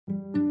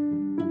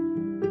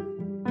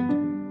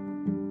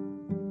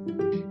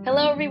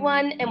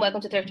everyone, and welcome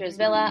to Thrifters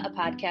Villa, a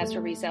podcast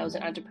for resellers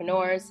and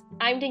entrepreneurs.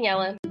 I'm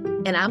Daniela.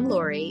 And I'm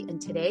Lori,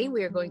 and today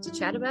we are going to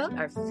chat about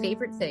our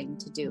favorite thing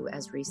to do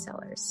as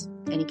resellers.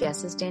 Any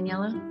guesses,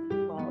 Daniela?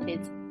 Well,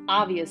 it's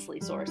obviously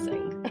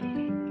sourcing.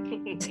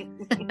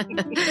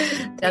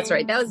 That's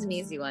right. That was an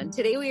easy one.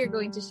 Today we are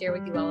going to share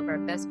with you all of our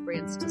best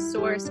brands to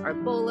source, our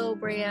Bolo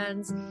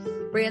brands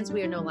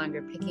we are no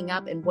longer picking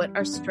up, and what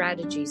our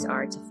strategies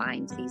are to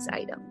find these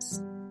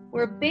items.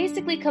 We're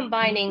basically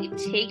combining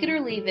Take It or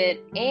Leave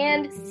It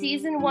and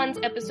Season 1's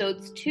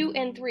episodes 2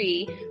 and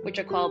 3, which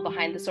are called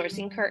Behind the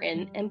Sourcing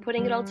Curtain, and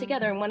putting it all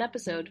together in one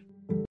episode.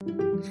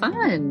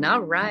 Fun.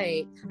 All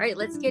right. All right,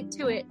 let's get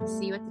to it.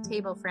 See you at the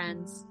table,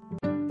 friends.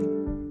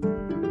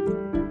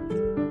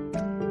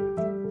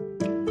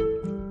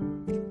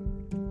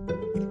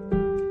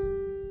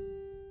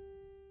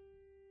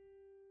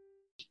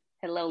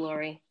 Hello,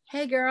 Lori.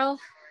 Hey, girl.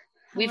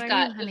 We've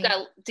got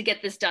to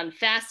get this done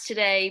fast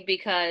today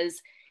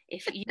because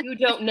if you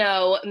don't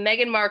know,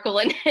 Meghan Markle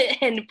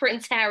and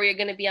Prince Harry are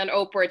going to be on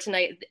Oprah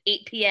tonight at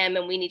 8 p.m.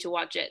 and we need to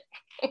watch it.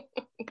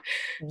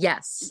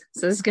 Yes.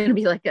 So this is going to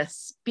be like a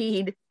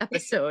speed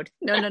episode.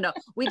 No.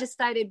 We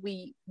decided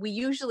we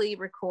usually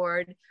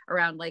record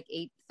around like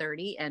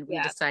 8:30 and we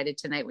decided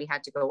tonight we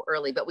had to go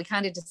early, but we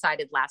kind of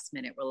decided last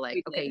minute. We're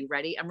like, okay, you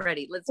ready? I'm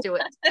ready. Let's do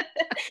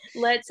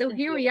it. So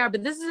here we are,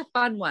 but this is a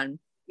fun one.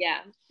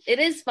 Yeah, it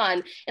is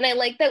fun. And I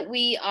like that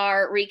we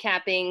are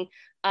recapping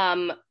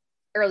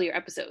earlier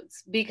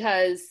episodes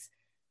because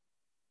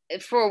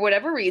for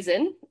whatever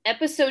reason,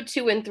 episode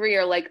 2 and 3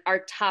 are like our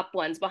top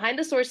ones. Behind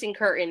the Sourcing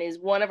Curtain is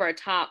one of our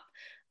top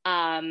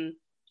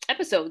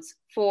episodes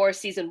for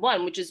season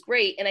 1, which is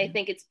great. And I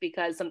think it's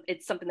because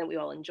it's something that we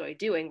all enjoy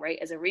doing, right?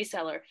 As a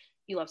reseller,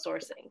 you love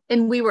sourcing.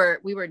 And we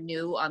were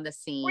new on the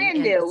scene.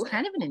 Brand new. It's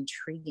kind of an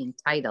intriguing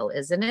title,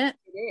 isn't it?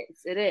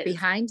 It is.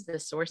 Behind the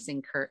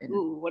Sourcing Curtain.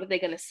 Ooh, what are they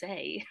going to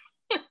say?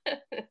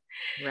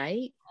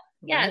 Right?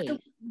 Yeah. Right. So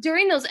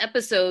during those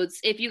episodes,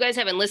 if you guys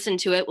haven't listened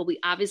to it, well,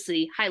 we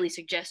obviously highly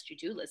suggest you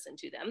do listen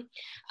to them.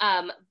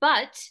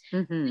 But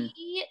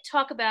we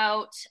talk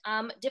about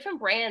different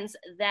brands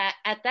that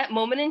at that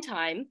moment in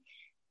time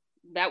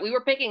that we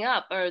were picking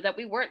up or that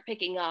we weren't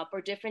picking up,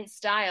 or different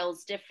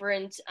styles,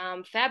 different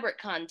fabric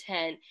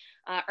content,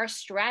 our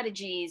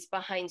strategies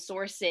behind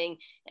sourcing.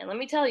 And let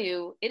me tell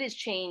you, it has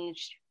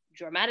changed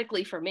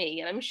dramatically for me.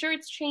 And I'm sure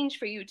it's changed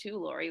for you too,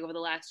 Lori, over the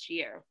last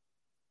year.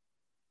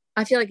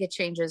 I feel like it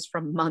changes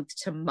from month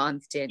to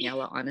month,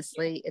 Daniela,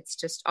 honestly. It's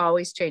just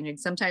always changing.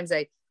 Sometimes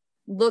I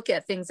look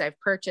at things I've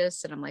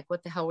purchased and I'm like,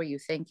 what the hell were you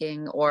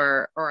thinking?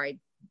 Or I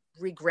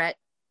regret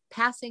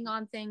passing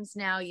on things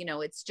now. You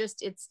know,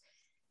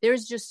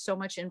 there's just so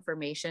much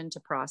information to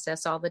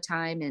process all the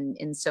time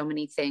and so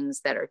many things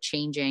that are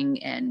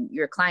changing, and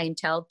your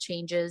clientele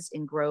changes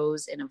and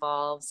grows and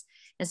evolves.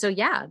 And so,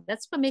 yeah,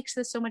 that's what makes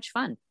this so much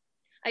fun.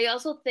 I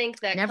also think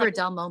that never a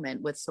dull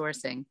moment with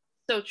sourcing.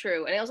 So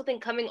true. And I also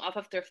think coming off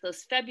of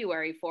Thriftless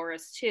February for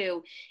us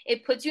too,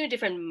 it puts you in a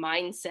different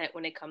mindset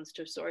when it comes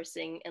to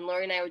sourcing. And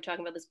Lori and I were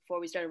talking about this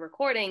before we started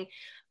recording.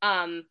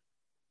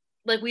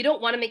 Like, we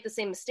don't want to make the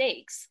same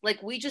mistakes.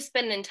 Like, we just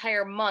spent an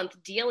entire month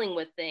dealing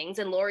with things.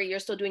 And Lori, you're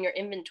still doing your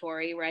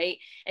inventory, right?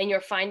 And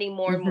you're finding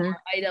more and more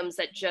items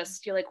that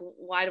just, you're like,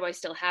 why do I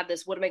still have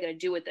this? What am I going to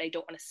do with it? I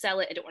don't want to sell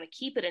it. I don't want to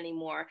keep it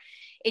anymore.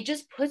 It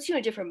just puts you in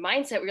a different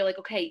mindset where you're like,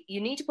 okay,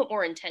 you need to put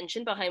more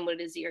intention behind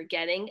what it is that you're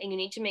getting. And you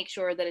need to make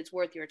sure that it's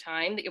worth your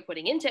time, that you're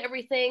putting into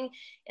everything,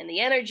 and the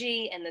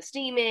energy and the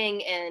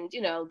steaming and,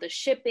 you know, the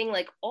shipping,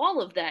 like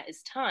all of that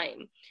is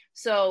time.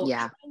 So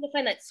trying to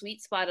find that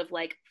sweet spot of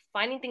like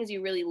finding things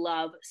you really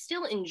love,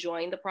 still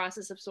enjoying the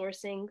process of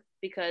sourcing,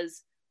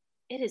 because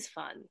it is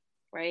fun,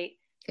 right?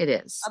 It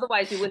is.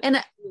 Otherwise we wouldn't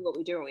do what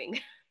we're doing.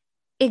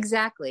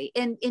 Exactly.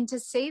 And to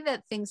say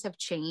that things have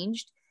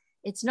changed,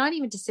 it's not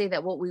even to say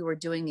that what we were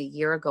doing a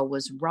year ago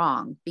was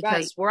wrong,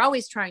 because we're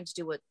always trying to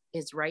do what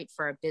is right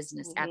for our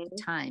business at the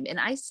time. And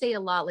I say a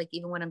lot, like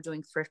even when I'm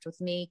doing Thrift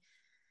With Me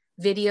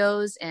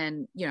videos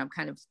and, you know, I'm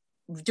kind of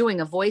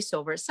doing a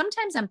voiceover,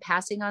 sometimes I'm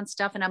passing on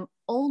stuff and I'm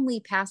only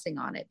passing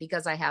on it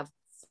because I have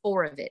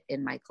 4 of it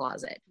in my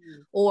closet,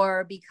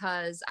 or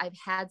because I've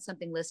had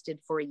something listed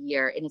for a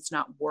year and it's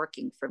not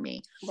working for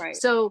me. Right.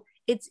 So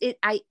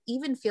I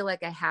even feel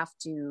like I have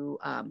to,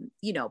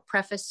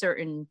 preface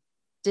certain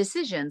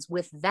decisions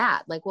with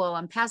that. Like, well,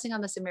 I'm passing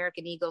on this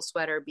American Eagle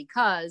sweater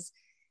because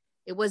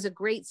it was a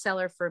great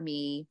seller for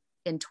me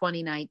in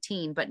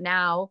 2019, but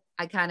now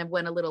I kind of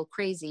went a little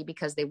crazy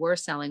because they were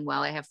selling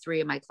well. I have 3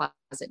 in my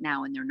closet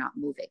now and they're not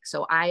moving.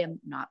 So I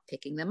am not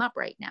picking them up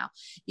right now,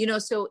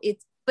 so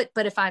it's,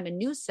 but if I'm a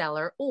new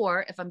seller,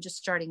 or if I'm just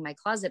starting my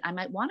closet, I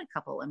might want a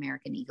couple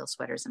American Eagle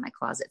sweaters in my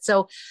closet.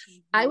 So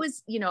I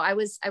was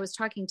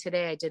talking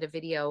today, I did a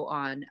video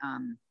on,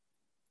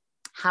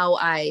 how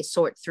I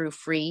sort through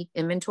free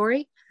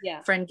inventory.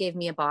 Yeah. Friend gave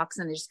me a box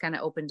and I just kind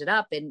of opened it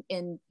up. And,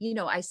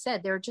 I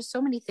said, there are just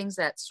so many things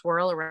that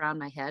swirl around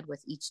my head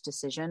with each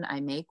decision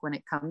I make when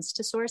it comes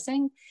to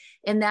sourcing.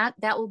 And that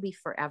will be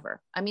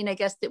forever. I mean, I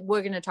guess that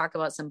we're going to talk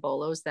about some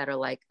bolos that are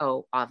like,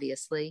 oh,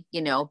 obviously,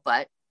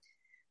 but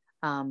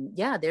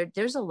yeah,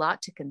 there's a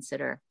lot to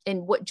consider.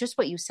 And what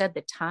you said,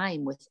 the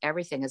time with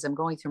everything, as I'm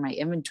going through my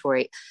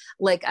inventory,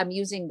 like I'm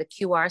using the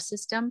QR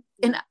system,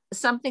 and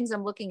some things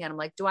I'm looking at, I'm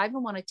like, do I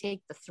even want to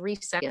take the 3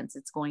 seconds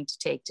it's going to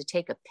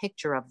take a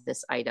picture of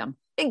this item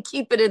and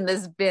keep it in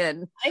this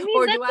bin? I mean,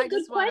 Or that's do I a good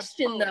just want to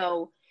question,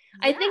 though.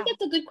 I think Yeah.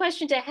 that's a good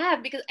question to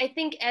have, because I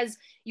think as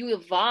you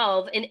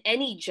evolve in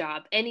any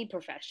job, any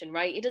profession,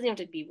 right? It doesn't have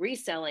to be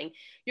reselling.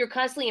 You're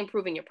constantly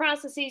improving your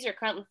processes. You're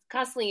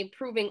constantly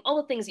improving all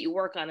the things that you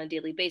work on a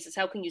daily basis.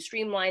 How can you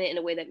streamline it in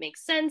a way that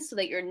makes sense so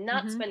that you're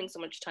not Mm-hmm. spending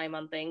so much time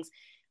on things?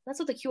 That's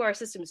what the QR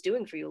system is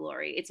doing for you,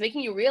 Lori. It's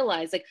making you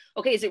realize, like,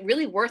 okay, is it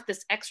really worth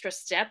this extra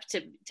step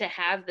to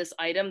have this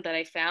item that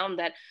I found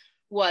that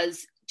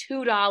was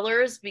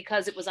 $2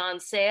 because it was on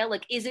sale?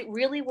 Like, is it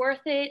really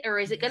worth it, or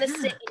is it going to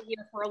sit in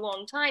here for a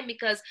long time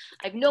because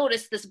I've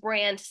noticed this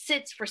brand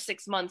sits for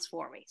 6 months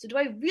for me? So do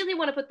I really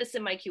want to put this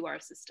in my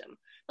QR system?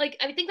 Like,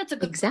 I think that's a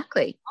good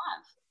Exactly.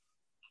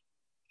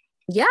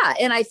 Yeah.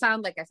 And I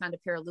found a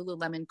pair of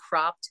Lululemon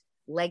cropped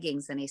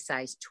leggings in a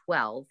size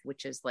 12,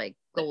 which is like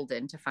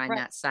golden to find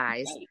that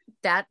size. Right.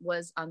 That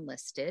was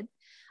unlisted.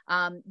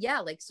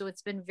 Yeah, like, so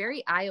it's been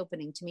very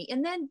eye-opening to me.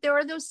 And then there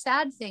are those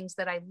sad things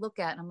that I look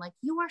at and I'm like,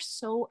 you are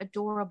so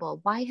adorable.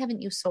 Why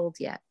haven't you sold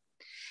yet?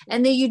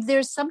 And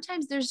there's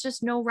sometimes there's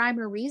just no rhyme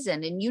or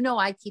reason. And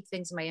I keep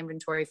things in my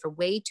inventory for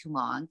way too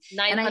long.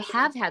 And I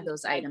have had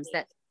those items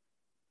that,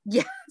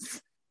 yes,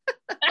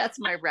 that's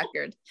my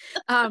record.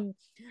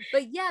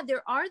 But yeah,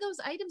 there are those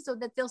items though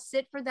that they'll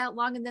sit for that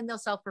long and then they'll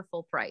sell for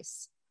full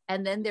price.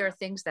 And then there are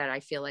things that I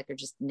feel like are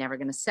just never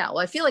going to sell.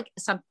 Well, I feel like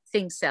some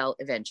things sell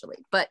eventually,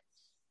 but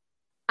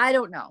I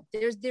don't know.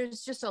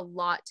 There's just a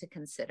lot to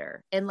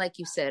consider. And like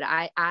you said,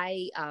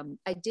 I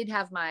did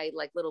have my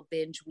like little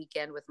binge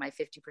weekend with my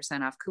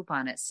 50% off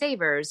coupon at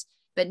Savers,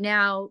 but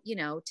now,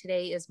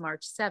 today is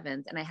March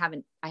 7th and I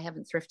haven't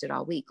thrifted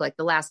all week. Like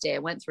the last day I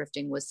went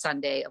thrifting was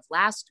Sunday of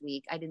last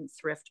week. I didn't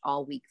thrift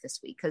all week this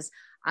week because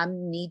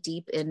I'm knee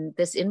deep in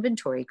this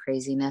inventory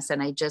craziness.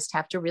 And I just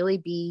have to really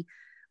be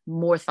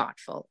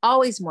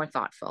always more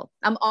thoughtful.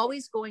 I'm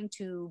always going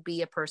to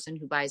be a person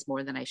who buys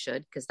more than I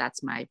should, because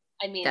that's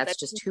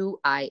just who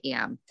I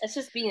am. That's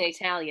just being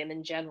Italian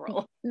in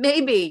general.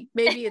 Maybe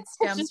it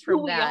stems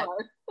from that.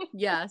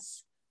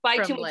 Yes. Buy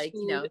too much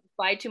food,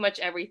 buy too much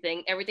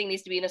everything. Everything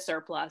needs to be in a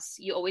surplus.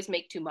 You always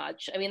make too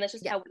much. I mean, that's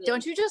just how it is.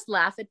 Don't you just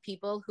laugh at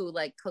people who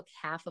like cook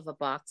half of a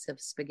box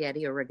of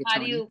spaghetti or rigatoni? How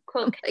do you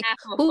cook half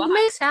of a box? Who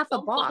makes half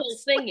a box? The whole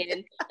thing in,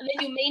 and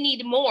then you may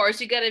need more,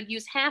 so you got to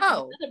use half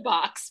of another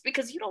box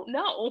because you don't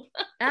know.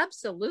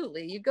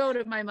 Absolutely. You go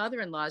to my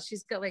mother-in-law,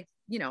 she's got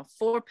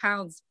 4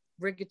 pounds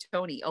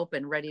rigatoni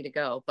open, ready to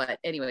go. But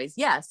anyways,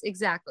 yes,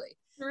 exactly.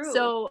 True.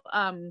 So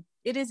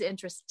it is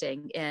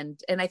interesting. And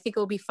I think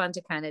it'll be fun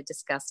to kind of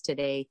discuss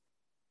today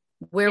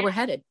where we're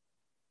headed.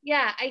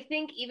 Yeah, I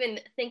think even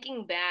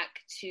thinking back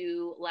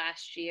to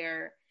last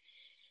year,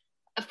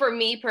 for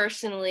me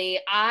personally,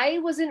 I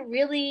wasn't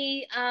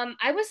really,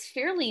 I was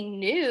fairly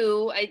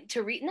new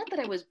not that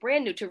I was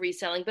brand new to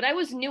reselling, but I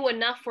was new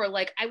enough where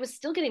I was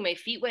still getting my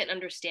feet wet and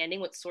understanding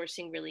what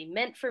sourcing really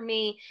meant for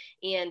me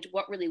and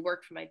what really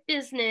worked for my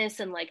business,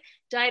 and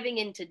diving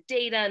into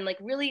data and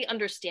really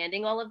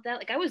understanding all of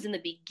that. I was in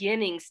the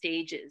beginning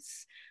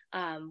stages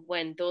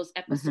when those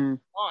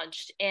episodes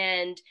launched,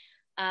 and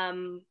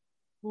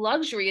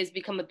luxury has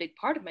become a big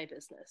part of my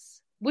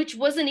business, which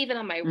wasn't even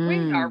on my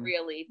radar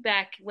really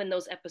back when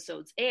those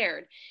episodes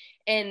aired.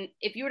 And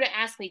if you were to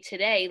ask me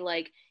today,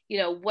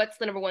 what's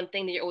the number one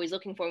thing that you're always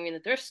looking for in the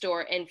thrift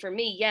store? And for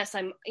me, yes,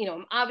 I'm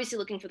obviously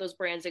looking for those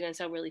brands that are going to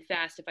sell really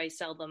fast if I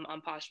sell them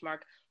on Poshmark,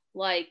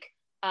 like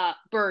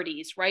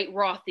Birdies, right?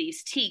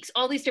 Rothy's, Teaks,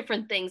 all these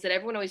different things that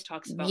everyone always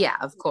talks about. Yeah,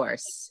 of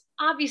course.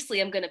 Obviously,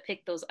 I'm going to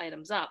pick those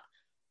items up.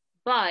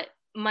 But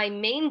my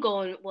main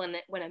goal when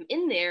I'm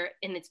in there,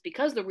 and it's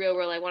because The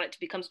RealReal, I want it to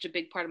become such a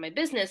big part of my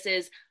business,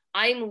 is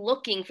I'm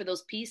looking for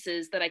those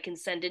pieces that I can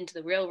send into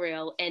The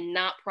RealReal and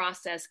not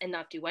process and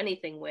not do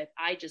anything with.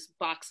 I just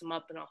box them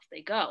up and off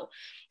they go.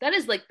 That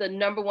is the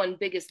number one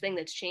biggest thing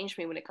that's changed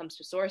me when it comes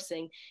to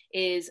sourcing.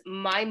 Is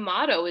my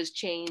motto has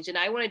changed, and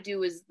I want to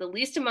do is the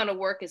least amount of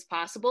work as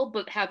possible,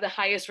 but have the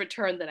highest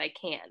return that I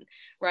can,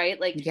 right?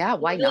 Yeah,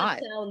 why not?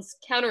 It sounds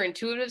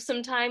counterintuitive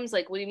sometimes.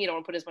 What do you mean you don't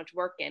want to put as much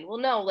work in? Well,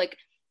 no,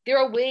 there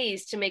are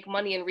ways to make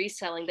money in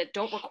reselling that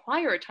don't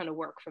require a ton of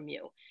work from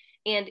you.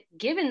 And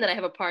given that I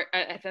have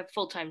a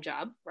full-time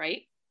job,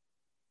 right?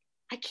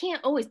 I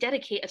can't always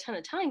dedicate a ton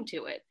of time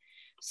to it.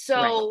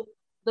 So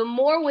the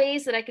more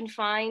ways that I can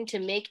find to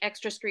make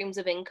extra streams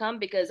of income,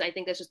 because I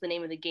think that's just the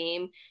name of the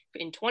game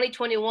in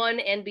 2021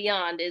 and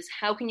beyond, is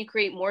how can you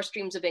create more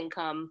streams of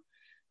income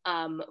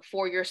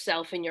for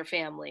yourself and your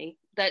family?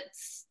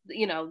 That's,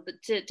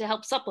 to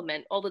help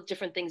supplement all the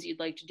different things you'd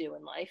like to do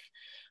in life.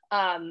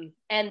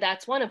 And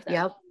that's one of them.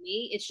 Yep. For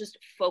me, it's just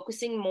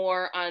focusing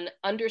more on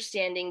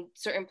understanding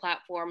certain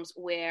platforms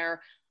where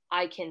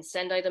I can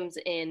send items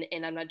in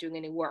and I'm not doing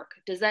any work.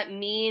 Does that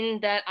mean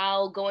that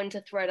I'll go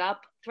into ThredUp?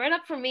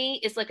 ThredUp for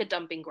me is like a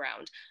dumping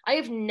ground. I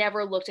have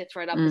never looked at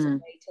ThredUp as a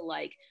way to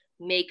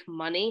make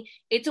money.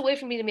 It's a way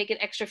for me to make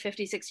an extra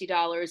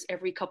 $50-$60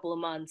 every couple of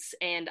months.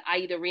 And I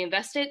either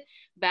reinvest it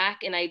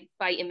back and I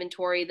buy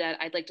inventory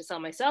that I'd like to sell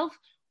myself,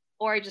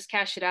 or I just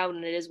cash it out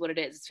and it is what it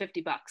is. It's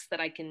 $50 that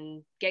I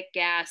can get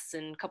gas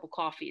and a couple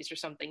coffees or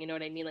something. You know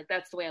what I mean? Like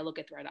that's the way I look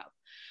at ThredUp.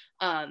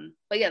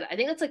 But yeah, I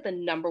think that's like the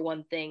number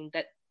one thing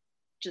that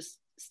just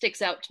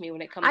sticks out to me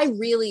when it comes. I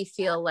really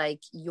feel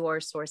like your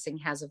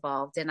sourcing has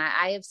evolved, and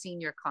I have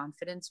seen your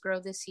confidence grow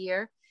this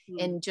year.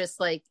 And just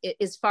like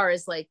as far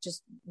as like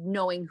just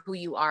knowing who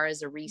you are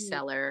as a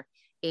reseller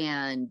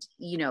and,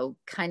 you know,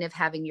 kind of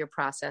having your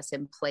process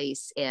in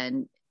place,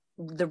 and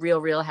the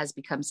Real has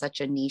become such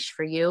a niche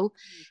for you.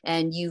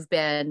 And you've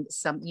been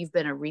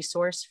a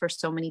resource for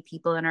so many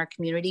people in our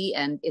community,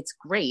 and it's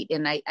great.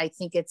 And I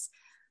think it's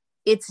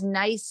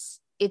nice.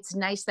 It's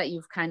nice that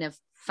you've kind of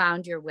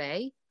found your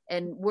way,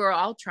 and we're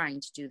all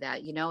trying to do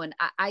that, you know, and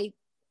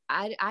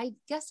I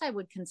guess I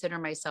would consider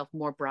myself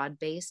more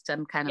broad-based.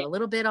 I'm kind of a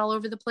little bit all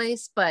over the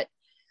place, but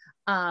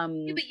but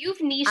you've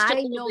niched a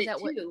little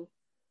bit too.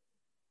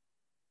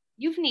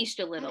 You've niched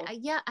a little.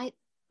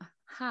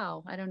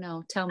 How? I don't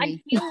know. Tell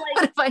me. I feel like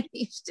what if I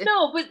niched it?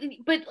 No,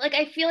 but like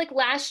I feel like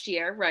last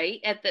year, right?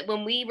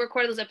 When we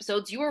recorded those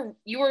episodes, you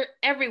were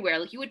everywhere.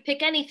 Like you would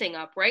pick anything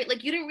up, right?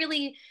 Like you didn't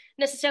really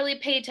necessarily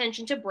pay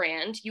attention to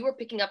brand. You were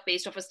picking up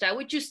based off of style,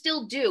 which you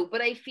still do,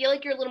 but I feel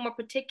like you're a little more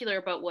particular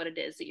about what it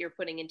is that you're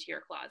putting into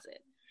your closet.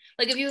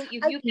 Like if you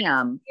I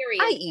am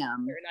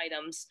certain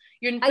items.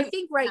 I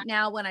think right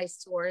now when I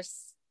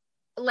source,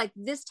 like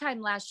this time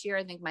last year,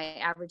 I think my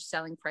average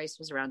selling price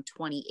was around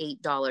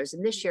 $28,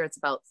 and this year it's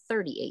about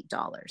 $38.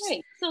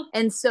 Right.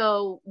 And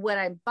so when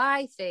I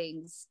buy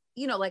things,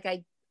 you know, like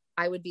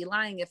I would be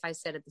lying if I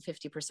said at the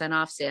 50%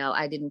 off sale,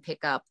 I didn't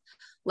pick up,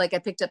 like I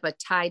picked up a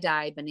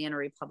tie-dye Banana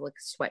Republic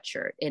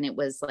sweatshirt, and it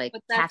was like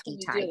tacky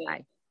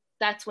tie-dye.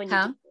 That's when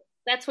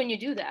you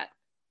do that.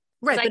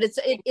 Right. But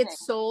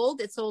it's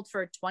sold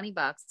for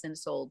 $20 and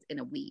sold in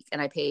a week,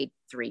 and I paid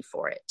 $3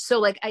 for it. So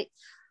like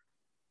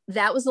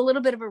that was a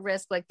little bit of a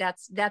risk. Like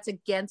that's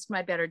against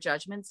my better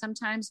judgment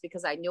sometimes,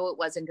 because I knew it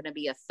wasn't going to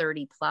be a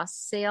 30+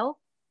 sale,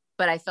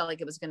 but I felt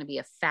like it was going to be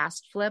a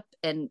fast flip,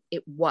 and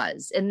it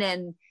was. And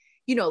then,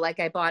 you know, like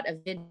I bought a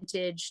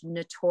vintage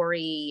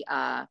Natori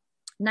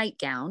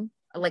nightgown,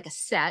 like a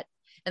set.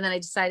 And then I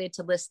decided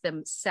to list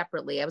them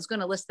separately. I was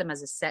going to list them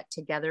as a set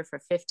together for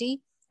 $50,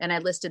 and I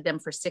listed them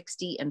for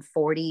 $60 and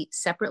 $40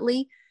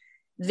 separately.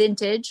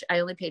 Vintage, I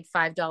only paid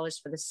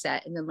 $5 for the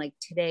set. And then like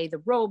today,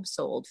 the robe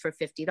sold for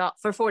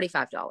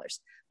 $45.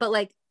 But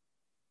like,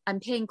 I'm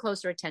paying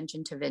closer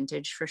attention to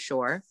vintage for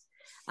sure.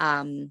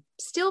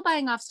 Still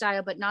buying off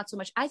style, but not so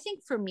much. I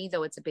think for me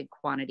though, it's a big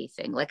quantity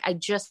thing. Like I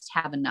just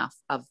have enough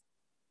of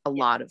a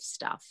lot of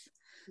stuff.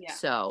 Yeah.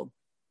 So.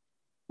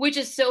 Which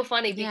is so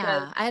funny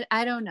because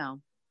I don't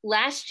know.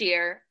 Last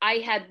year I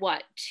had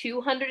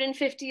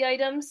 250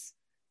 items,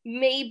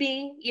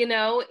 maybe, you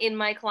know, in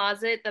my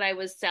closet that I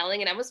was selling,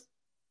 and I was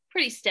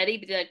pretty steady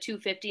between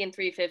 250 and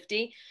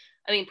 350.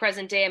 I mean,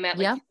 present day I'm at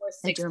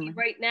 460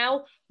 right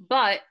now,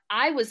 but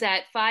I was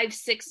at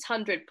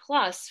 500-600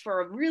 plus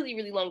for a really,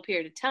 really long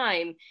period of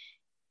time.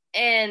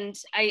 And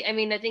I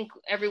mean, I think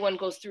everyone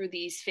goes through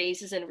these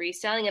phases in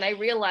reselling, and I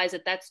realize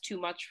that that's too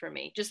much for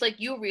me. Just like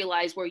you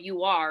realize where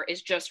you are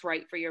is just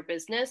right for your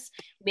business.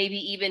 Maybe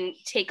even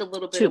take a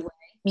little bit away.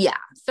 Yeah.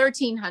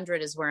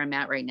 1,300 is where I'm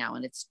at right now.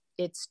 And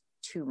it's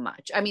too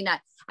much. I mean,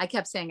 I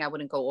kept saying I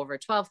wouldn't go over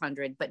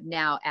 1,200, but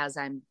now as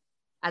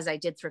I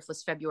did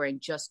Thriftless February and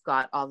just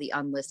got all the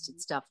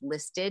unlisted stuff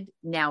listed,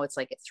 now it's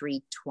like at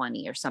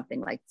 320 or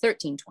something, like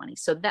 1,320.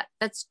 So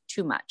that's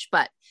too much,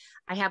 but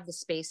I have the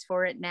space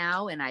for it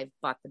now, and I've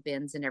bought the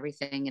bins and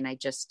everything. And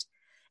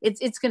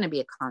it's going to be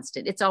a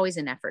constant. It's always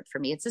an effort for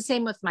me. It's the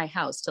same with my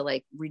house, to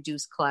like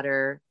reduce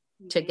clutter,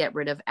 to get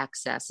rid of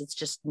excess. It's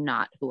just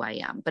not who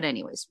I am, but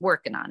anyways,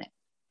 working on it.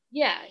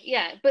 Yeah.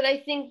 But I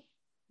think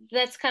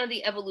that's kind of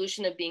the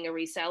evolution of being a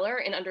reseller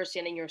and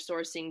understanding your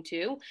sourcing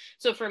too.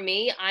 So for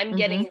me, I'm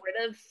getting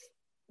rid of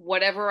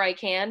whatever I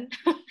can,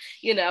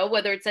 you know,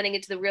 whether it's sending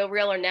it to the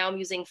Real or now I'm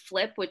using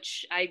Flip,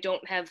 which I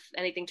don't have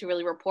anything to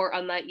really report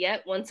on that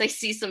yet. Once I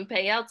see some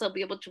payouts, I'll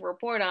be able to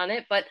report on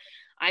it, but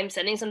I'm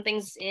sending some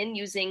things in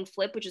using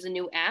Flip, which is a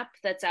new app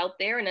that's out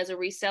there. And as a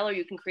reseller,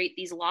 you can create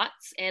these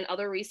lots and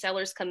other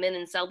resellers come in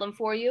and sell them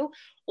for you.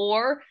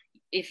 Or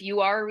if you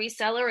are a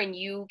reseller and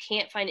you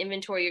can't find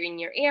inventory in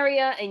your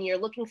area and you're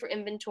looking for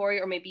inventory,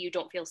 or maybe you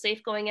don't feel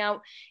safe going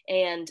out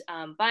and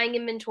buying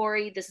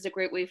inventory, this is a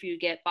great way for you to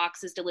get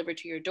boxes delivered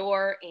to your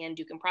door, and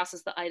you can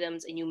process the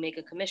items and you make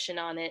a commission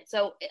on it.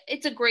 So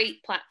it's a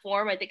great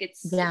platform. I think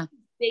it's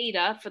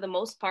beta for the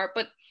most part,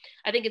 but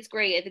I think it's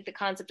great. I think the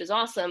concept is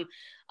awesome.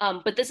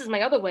 But this is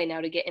my other way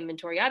now to get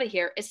inventory out of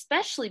here,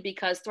 especially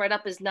because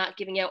ThredUp is not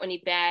giving out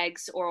any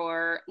bags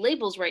or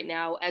labels right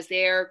now as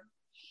they're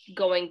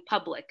going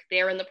public.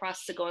 They're in the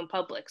process of going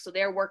public. So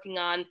they're working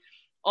on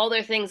all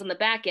their things on the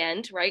back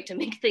end, right, to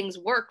make things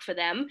work for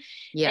them.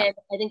 Yeah. And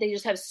I think they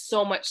just have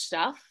so much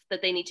stuff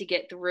that they need to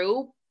get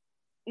through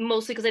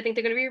mostly because I think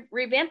they're going to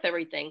revamp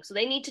everything. So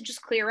they need to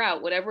just clear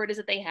out whatever it is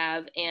that they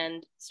have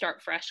and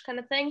start fresh kind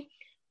of thing,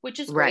 which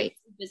is Right.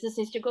 great. Business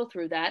needs to go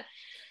through that.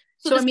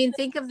 So, I mean,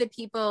 think of the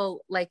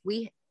people like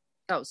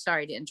oh,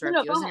 sorry to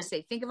interrupt you. I was going to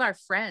say, think of our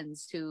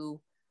friends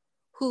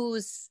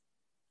whose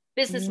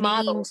business main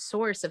model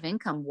source of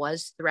income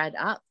was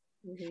ThredUp,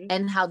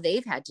 and how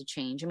they've had to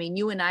change. I mean,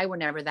 you and I were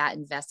never that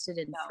invested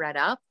in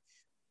ThredUp,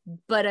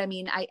 but I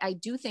mean, I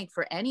do think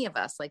for any of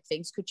us, like,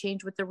 things could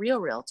change with the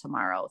RealReal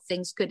tomorrow.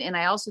 Things could, and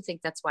I also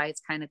think that's why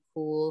it's kind of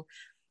cool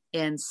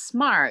and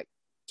smart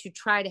to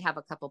try to have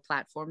a couple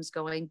platforms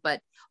going,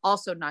 but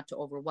also not to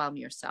overwhelm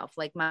yourself.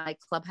 Like my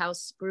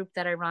Clubhouse group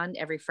that I run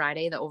every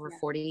Friday, the over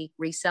 40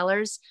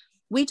 resellers,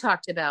 we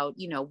talked about,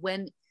 you know,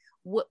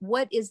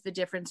 what is the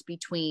difference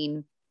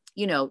between,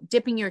 you know,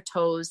 dipping your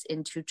toes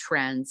into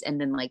trends and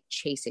then like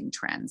chasing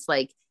trends?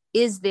 Like,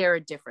 is there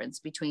a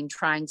difference between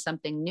trying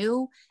something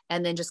new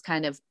and then just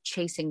kind of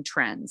chasing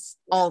trends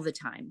all the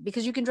time?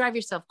 Because you can drive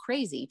yourself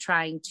crazy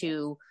trying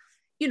to,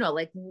 you know,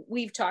 like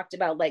we've talked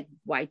about like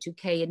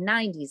Y2K and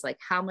 90s, like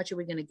how much are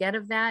we going to get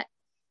of that?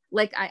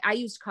 Like I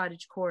used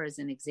cottagecore as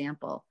an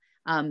example.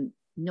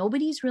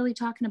 Nobody's really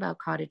talking about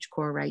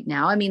cottagecore right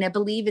now. I mean, I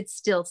believe it's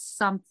still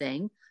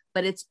something,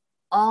 but it's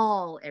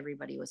all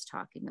everybody was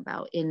talking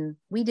about.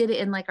 We did it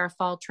in like our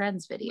fall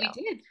trends video.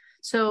 We did.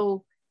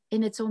 So,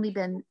 and it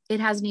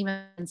hasn't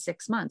even been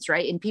 6 months,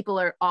 right? And people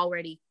are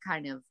already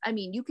kind of, I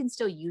mean, you can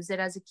still use it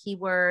as a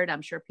keyword.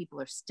 I'm sure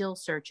people are still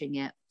searching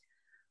it.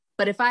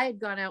 But if I had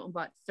gone out and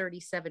bought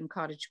 37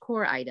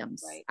 cottagecore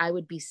items, I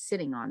would be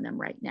sitting on them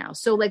right now.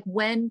 So like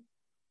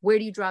where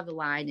do you draw the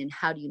line and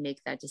how do you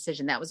make that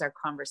decision? That was our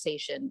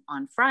conversation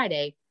on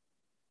Friday.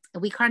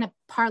 And we kind of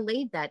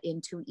parlayed that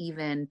into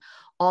even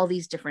all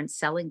these different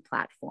selling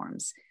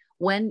platforms.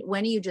 When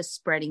are you just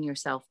spreading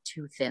yourself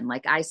too thin?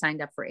 Like I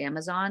signed up for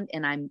Amazon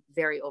and I'm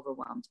very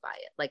overwhelmed by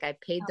it. Like I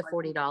paid the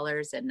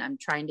 $40 and I'm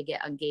trying to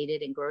get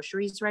ungated in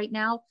groceries right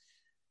now.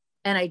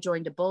 And I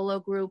joined a Bolo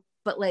group,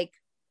 but like,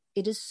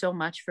 it is so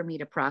much for me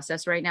to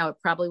process right now. It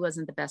probably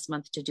wasn't the best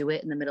month to do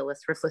it in the middle of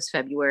Thriftless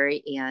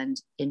February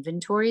and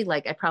inventory.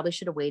 Like I probably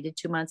should have waited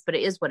 2 months, but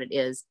it is what it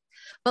is.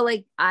 But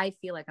like, I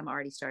feel like I'm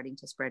already starting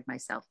to spread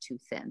myself too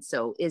thin.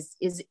 So is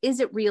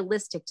it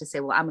realistic to say,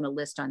 well, I'm going to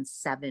list on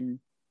 7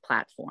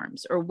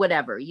 platforms or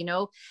whatever, you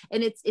know?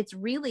 And it's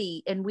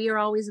really, and we are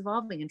always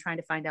evolving and trying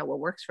to find out what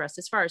works for us.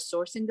 As far as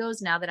sourcing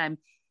goes, now that I'm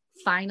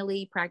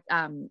finally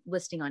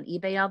listing on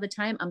eBay all the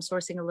time, I'm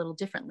sourcing a little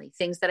differently.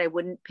 Things that I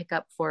wouldn't pick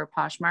up for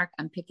Poshmark,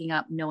 I'm picking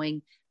up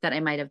knowing that I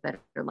might have better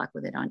luck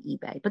with it on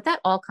eBay. But that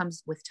all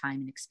comes with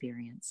time and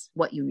experience,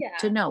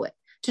 to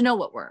know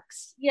what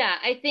works. Yeah,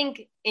 I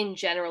think in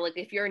general, like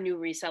if you're a new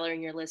reseller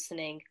and you're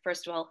listening,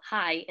 first of all,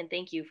 hi, and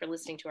thank you for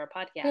listening to our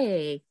podcast.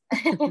 Hey.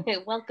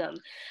 Welcome.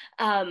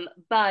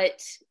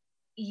 But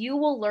you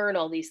will learn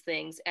all these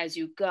things as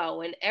you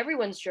go, and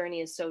everyone's journey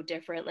is so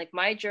different. Like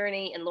my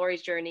journey and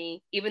Lori's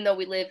journey, even though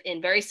we live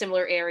in very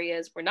similar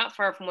areas, we're not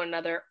far from one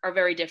another, are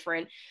very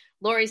different.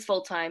 Lori's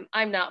full-time,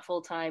 I'm not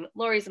full-time.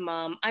 Lori's a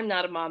mom, I'm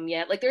not a mom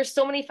yet. Like there's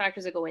so many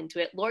factors that go into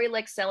it. Lori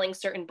likes selling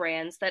certain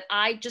brands that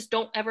I just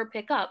don't ever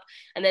pick up.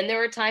 And then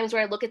there are times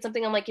where I look at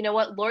something, I'm like, you know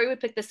what, Lori would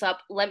pick this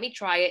up, let me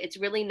try it, it's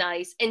really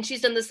nice. And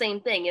she's done the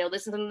same thing, you know,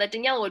 this is something that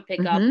Daniela would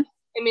pick up.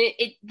 I mean,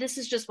 this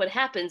is just what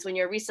happens when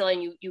you're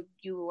reselling.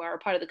 You are a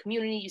part of the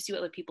community. You see what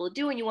other people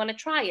do, and you want to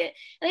try it.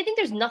 And I think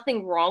there's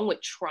nothing wrong with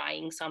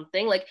trying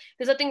something. Like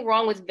there's nothing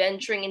wrong with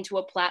venturing into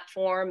a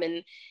platform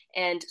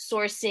and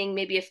sourcing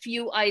maybe a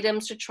few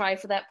items to try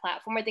for that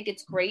platform. I think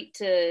it's great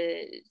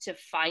to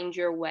find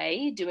your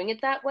way doing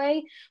it that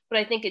way. But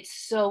I think it's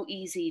so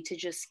easy to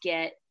just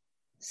get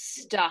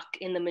stuck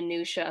in the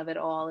minutia of it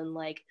all and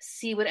like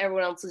see what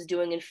everyone else is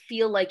doing and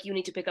feel like you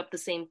need to pick up the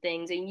same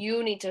things and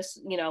you need to,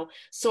 you know,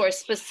 source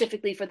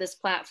specifically for this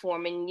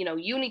platform, and you know,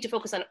 you need to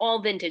focus on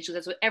all vintage because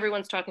that's what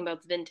everyone's talking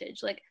about,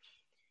 vintage. Like,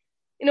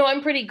 you know,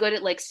 I'm pretty good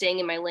at like staying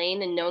in my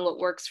lane and knowing what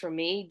works for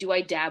me. Do I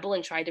dabble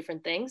and try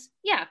different things?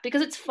 Yeah,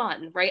 because it's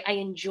fun, right? I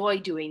enjoy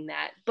doing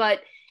that.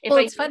 But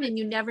it's fun and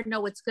you never know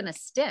what's going to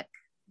stick.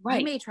 Right.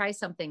 You may try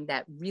something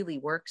that really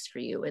works for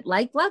you. It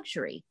like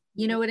luxury.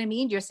 You know what I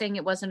mean? You're saying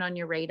it wasn't on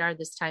your radar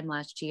this time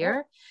last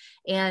year.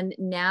 And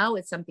now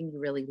it's something you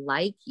really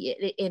like.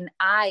 And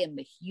I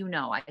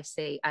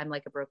say I'm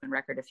like a broken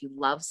record. If you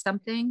love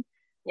something,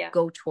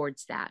 go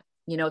towards that.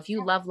 You know, if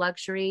you love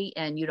luxury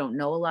and you don't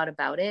know a lot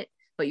about it,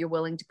 but you're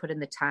willing to put in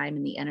the time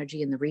and the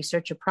energy and the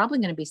research, you're probably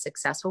going to be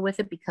successful with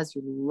it because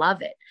you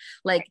love it.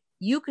 Like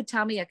you could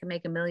tell me I could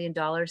make $1 million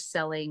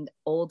selling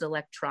old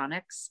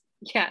electronics.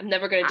 Yeah, I'm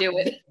never going to do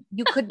it.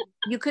 You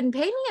couldn't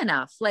pay me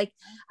enough. Like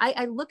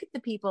I look at the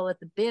people at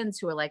the bins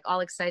who are like all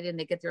excited and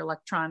they get their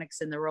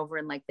electronics and they're over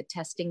in like the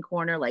testing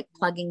corner, like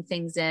plugging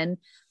things in,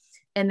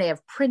 and they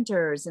have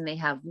printers and they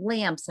have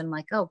lamps. And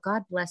like, oh,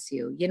 God bless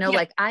you. You know,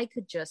 like I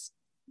could just,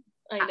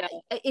 I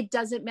know. It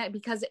doesn't matter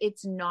because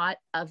it's not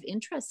of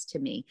interest to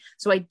me.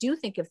 So I do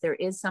think if there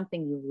is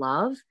something you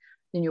love,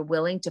 then you're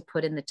willing to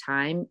put in the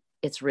time.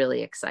 It's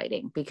really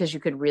exciting because you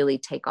could really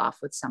take off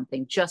with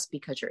something just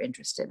because you're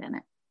interested in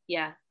it.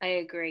 Yeah, I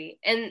agree.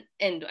 And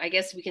I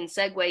guess we can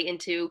segue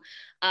into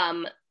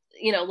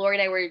Lori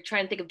and I were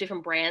trying to think of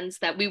different brands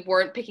that we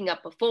weren't picking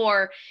up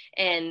before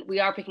and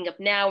we are picking up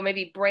now,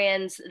 maybe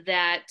brands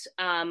that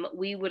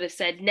we would have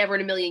said never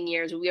in a million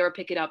years we ever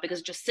pick it up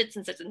because it just sits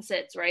and sits and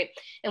sits, right?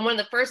 And one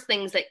of the first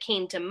things that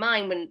came to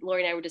mind when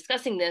Lori and I were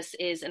discussing this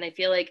is, and I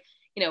feel like,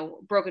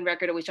 broken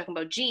record, always talking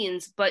about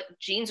jeans, but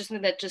jeans are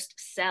something that just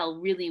sell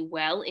really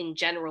well in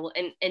general.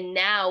 And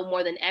now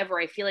more than ever,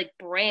 I feel like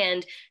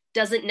brand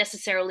doesn't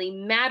necessarily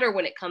matter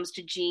when it comes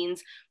to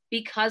jeans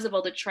because of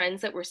all the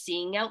trends that we're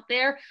seeing out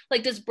there.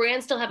 Like, does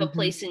brand still have a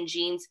place in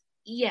jeans?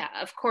 Yeah,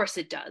 of course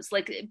it does.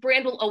 Like,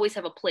 brand will always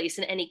have a place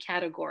in any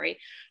category.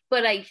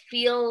 But I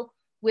feel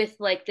with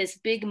like this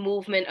big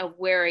movement of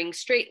wearing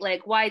straight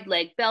leg, wide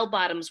leg, bell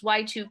bottoms,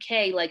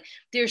 Y2K, like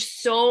there's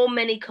so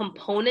many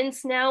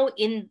components now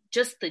in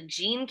just the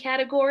jean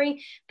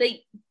category that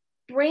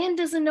brand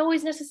doesn't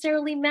always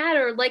necessarily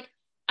matter. Like,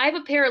 I have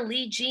a pair of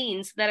Lee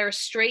jeans that are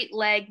straight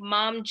leg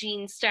mom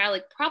jean style,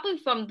 like probably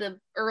from the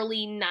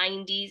early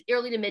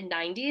to mid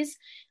 90s.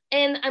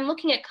 And I'm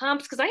looking at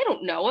comps because I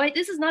don't know.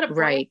 This is not a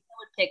brand I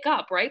would pick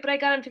up, right? But I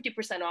got on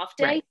 50% off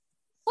day. Right.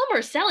 Some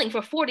are selling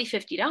for $40,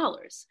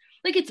 $50.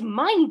 Like, it's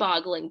mind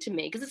boggling to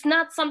me because it's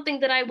not something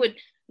that I would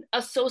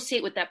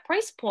associate with that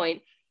price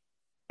point.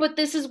 But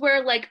this is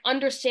where like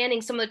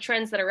understanding some of the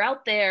trends that are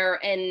out there,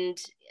 and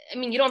I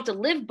mean, you don't have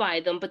to live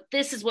by them, but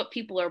this is what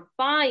people are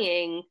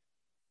buying.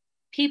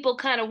 People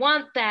kind of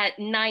want that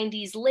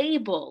 90s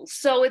label.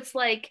 So it's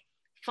like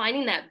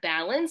finding that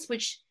balance,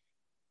 which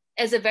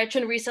as a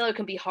veteran reseller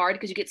can be hard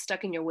because you get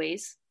stuck in your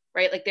ways,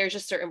 right? Like there's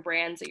just certain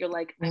brands that you're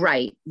like,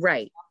 right.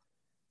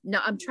 No,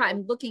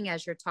 I'm looking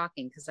as you're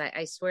talking because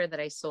I swear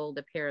that I sold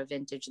a pair of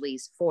vintage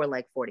Lees for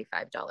like $45.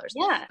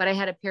 Yeah. But I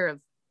had a pair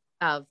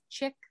of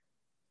chic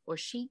or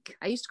chic.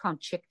 I used to call them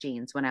chick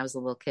jeans when I was a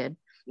little kid.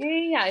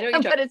 Yeah. I know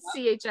you're but it's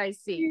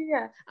CHIC.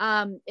 Yeah.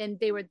 And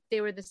they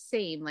were the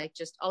same, like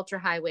just ultra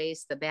high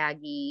waist, the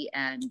baggy,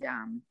 and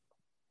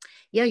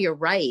yeah, you're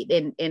right.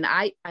 And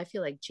I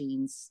feel like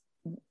jeans.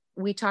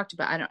 We talked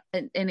about,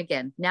 and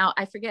again, now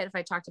I forget if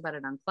I talked about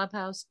it on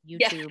Clubhouse,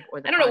 YouTube, or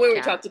the I don't know where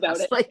we talked about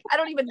it. Like, I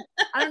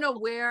don't know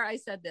where I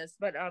said this,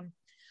 but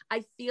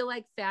I feel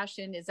like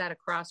fashion is at a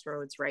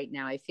crossroads right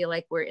now. I feel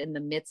like we're in the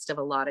midst of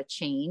a lot of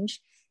change,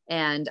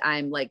 and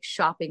I'm like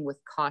shopping with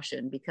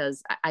caution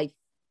because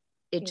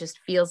it just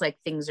feels like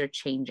things are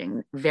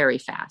changing very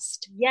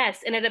fast. Yes,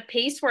 and at a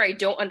pace where I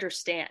don't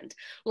understand.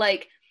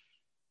 Like,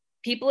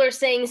 people are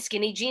saying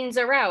skinny jeans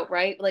are out,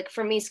 right? Like,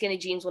 for me, skinny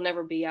jeans will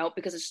never be out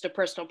because it's just a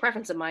personal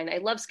preference of mine. I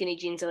love skinny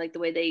jeans. I like the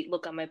way they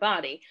look on my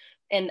body,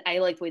 and I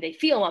like the way they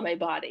feel on my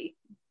body.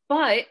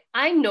 But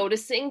I'm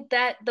noticing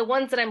that the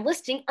ones that I'm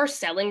listing are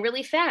selling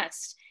really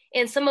fast.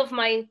 And some of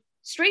my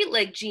straight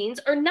leg jeans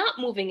are not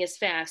moving as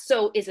fast.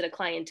 So is it a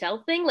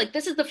clientele thing? Like,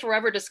 this is the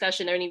forever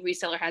discussion any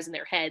reseller has in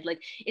their head.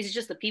 Like, is it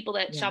just the people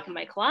that shop in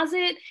my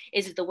closet?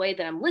 Is it the way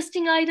that I'm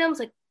listing items?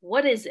 Like,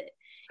 what is it?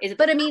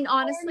 But I mean,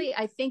 honestly,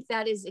 I think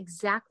that is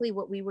exactly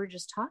what we were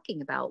just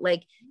talking about.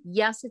 Like,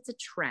 yes, it's a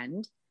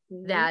trend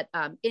that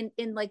in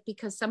like,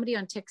 because somebody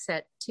on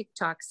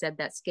TikTok said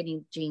that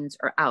skinny jeans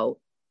are out.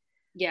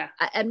 Yeah.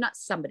 I'm not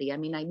somebody. I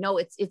mean, I know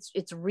it's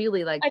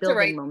really like that's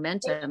building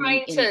momentum. They're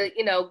trying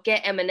to,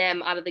 get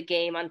Eminem out of the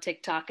game on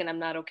TikTok, and I'm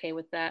not okay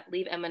with that.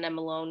 Leave Eminem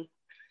alone,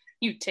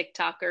 you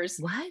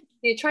TikTokers. What?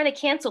 You're trying to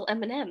cancel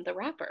Eminem, the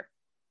rapper.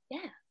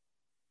 Yeah.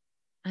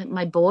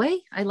 My boy,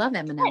 I love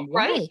Eminem.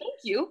 Why? Right?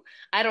 Thank you.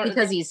 I don't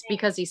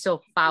because he's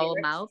so foul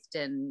mouthed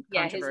and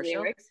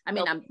controversial. I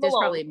mean, there's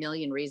probably a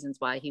million reasons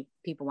why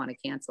people want to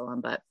cancel him,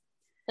 but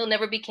he'll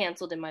never be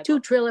canceled in my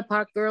book. Trailer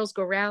park girls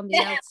go round the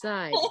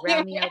outside,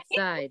 round the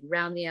outside,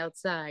 round the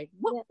outside.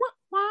 What?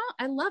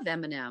 I love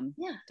Eminem.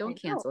 Yeah,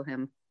 don't cancel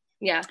him.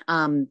 Yeah.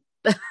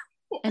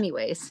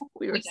 Anyways,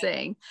 we were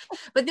saying,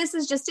 but this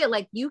is just it.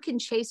 Like, you can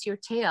chase your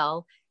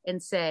tail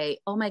and say,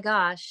 oh my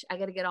gosh, I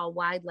got to get all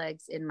wide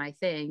legs in my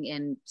thing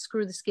and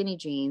screw the skinny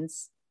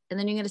jeans. And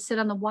then you're going to sit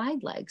on the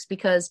wide legs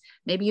because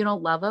maybe you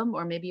don't love them,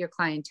 or maybe your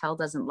clientele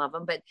doesn't love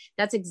them. But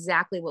that's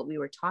exactly what we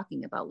were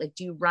talking about. Like,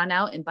 do you run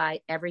out and buy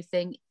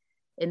everything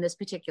in this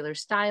particular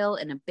style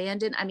and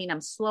abandon? I mean,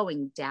 I'm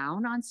slowing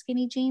down on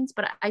skinny jeans,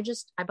 but I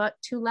bought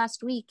 2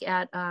 last week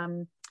at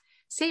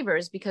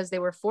Savers because they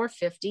were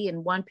 $4.50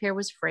 and one pair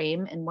was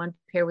frame and one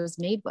pair was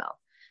Madewell.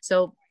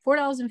 So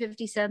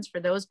 $4.50 for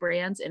those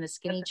brands and a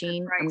skinny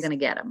jean, I'm going to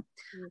get them.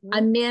 Mm-hmm.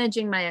 I'm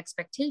managing my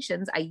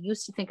expectations. I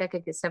used to think I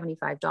could get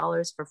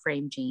 $75 for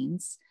frame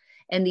jeans,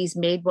 and these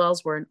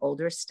Madewells were an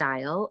older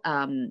style.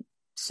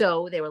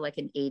 So they were like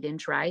an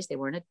 8-inch rise. They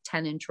weren't a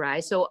 10-inch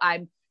rise. So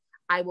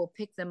I will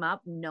pick them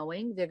up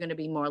knowing they're going to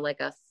be more like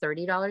a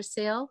 $30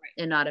 sale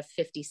and not a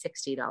 $50,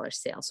 $60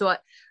 sale. So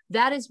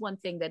that is one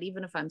thing that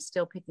even if I'm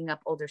still picking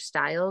up older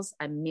styles,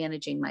 I'm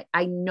managing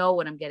I know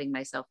what I'm getting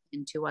myself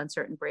into on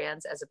certain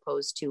brands, as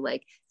opposed to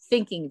like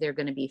thinking they're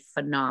going to be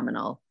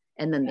phenomenal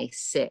and then they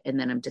sit and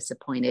then I'm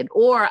disappointed,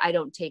 or I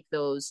don't take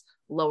those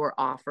lower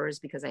offers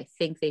because I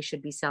think they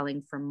should be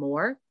selling for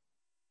more.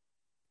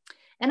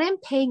 And I'm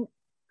paying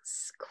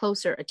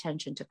closer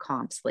attention to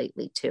comps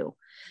lately too,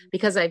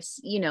 because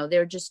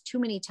there are just too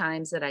many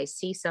times that I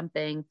see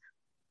something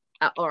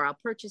or I'll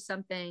purchase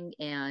something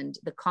and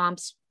the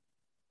comps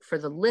for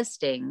the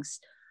listings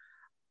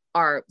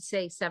are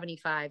say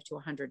 $75 to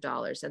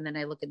 $100. And then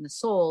I look in the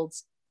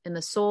solds and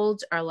the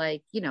solds are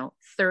like,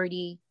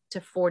 $30 to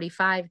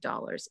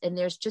 $45. And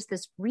there's just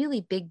this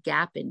really big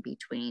gap in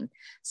between.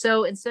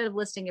 So instead of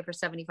listing it for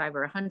 75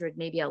 or 100,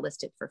 maybe I'll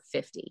list it for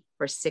 50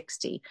 or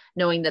 60,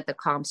 knowing that the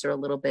comps are a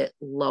little bit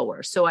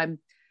lower. So I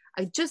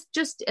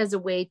just as a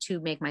way to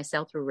make my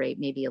sell-through rate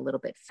maybe a little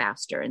bit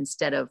faster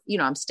instead of,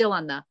 I'm still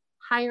on the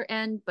higher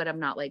end, but I'm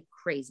not like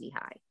crazy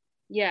high.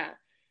 Yeah.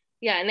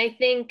 Yeah. And I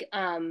think,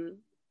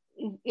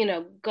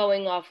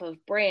 going off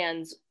of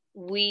brands,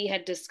 we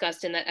had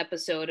discussed in that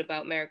episode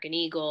about American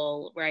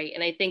Eagle, right?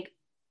 And I think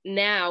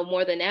now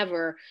more than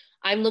ever,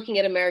 I'm looking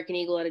at American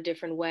Eagle in a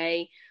different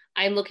way.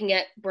 I'm looking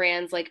at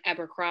brands like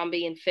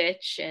Abercrombie and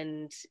Fitch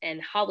and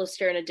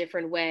Hollister in a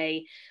different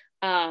way.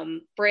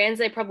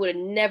 Brands I probably would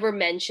have never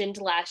mentioned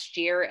last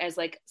year as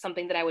like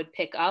something that I would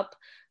pick up.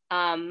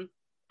 I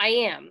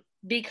am,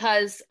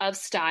 because of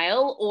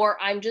style, or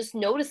I'm just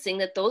noticing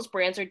that those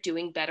brands are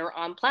doing better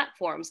on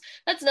platforms.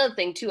 That's another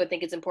thing too, I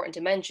think it's important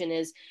to mention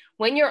is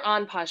when you're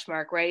on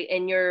Poshmark, right?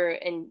 And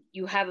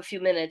you have a few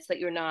minutes that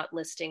you're not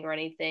listing or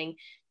anything,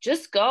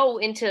 just go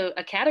into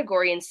a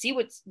category and see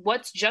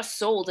what's just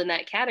sold in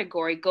that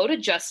category. Go to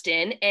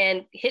Justin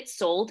and hit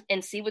sold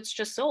and see what's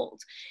just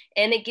sold.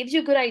 And it gives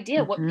you a good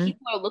idea what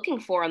people are looking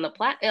for on the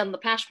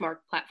Poshmark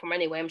platform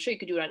anyway. I'm sure you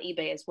could do it on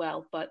eBay as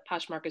well, but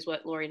Poshmark is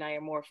what Lori and I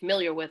are more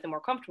familiar with and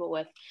more comfortable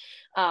with.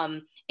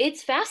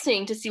 It's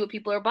fascinating to see what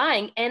people are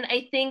buying. And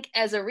I think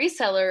as a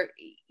reseller,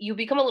 you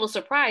become a little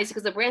surprised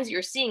because the brands that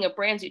you're seeing are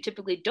brands you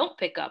typically don't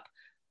pick up,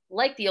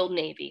 like the Old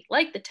Navy,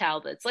 like the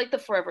Talbots, like the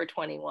Forever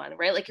 21,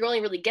 right? Like you're only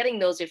really getting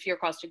those if your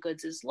cost of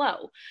goods is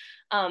low.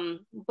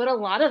 But a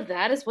lot of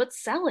that is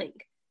what's selling.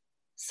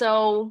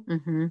 So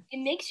it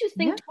makes you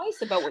think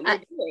twice about what you're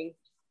doing.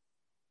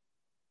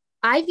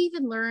 I've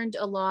even learned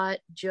a lot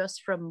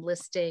just from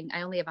listing.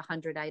 I only have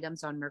 100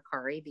 items on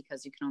Mercari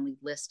because you can only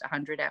list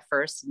 100 at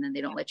first, and then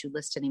they don't let you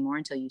list anymore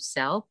until you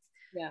sell.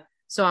 Yeah.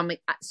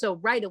 So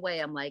right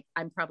away, I'm like,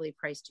 I'm probably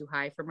priced too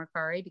high for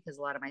Mercari because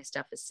a lot of my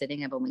stuff is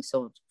sitting. I've only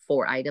sold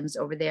 4 items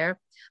over there,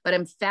 but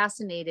I'm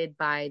fascinated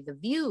by the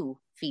view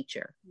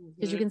feature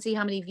because you can see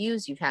how many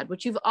views you've had,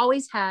 which you've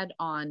always had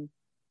on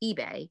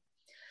eBay.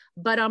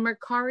 But on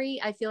Mercari,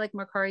 I feel like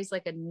Mercari is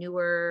like a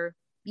newer,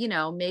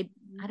 maybe,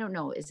 I don't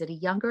know. Is it a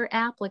younger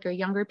app? Like, are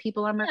younger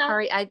people on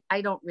Mercari? Yeah.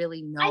 I don't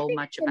really know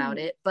much about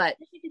it, but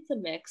I think it's a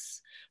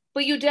mix.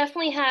 But you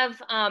definitely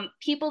have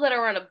people that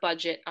are on a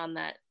budget on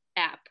that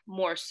app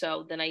more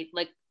so than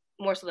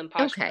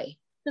Poshmark. Okay.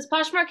 Because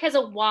Poshmark has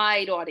a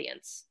wide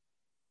audience.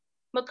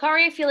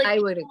 Mercari, I feel like I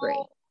would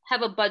agree.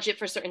 Have a budget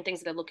for certain things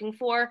that they're looking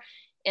for,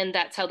 and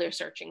that's how they're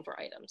searching for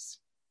items.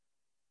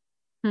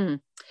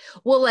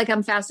 Well, like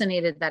I'm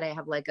fascinated that I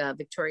have like a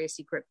Victoria's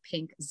Secret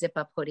pink zip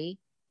up hoodie,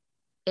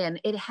 and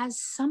it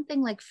has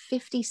something like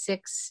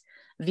 56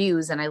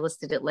 views, and I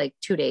listed it like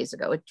 2 days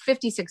ago.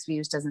 56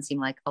 views doesn't seem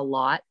like a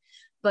lot,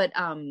 but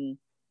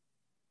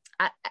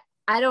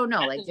I don't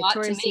know, like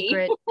Victoria's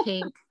Secret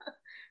pink,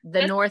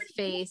 the North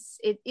Face.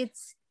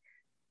 It's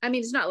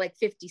not like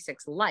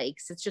 56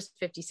 likes. It's just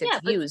 56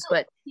 views,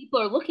 but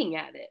people are looking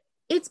at it.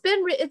 It's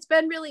been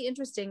really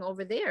interesting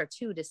over there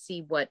too, to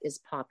see what is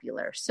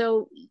popular.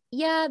 So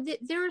yeah,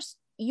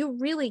 you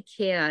really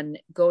can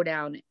go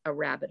down a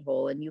rabbit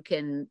hole, and you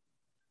can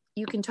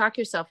talk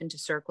yourself into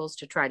circles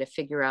to try to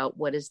figure out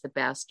what is the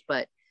best.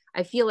 But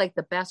I feel like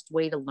the best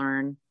way to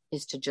learn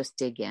is to just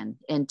dig in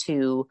and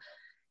to,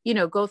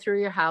 go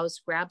through your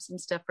house, grab some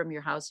stuff from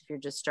your house if you're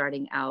just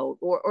starting out,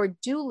 or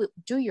do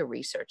your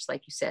research.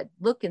 Like you said,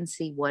 look and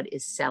see what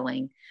is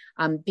selling,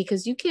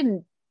 because you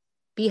can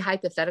be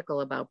hypothetical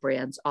about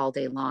brands all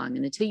day long.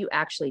 And until you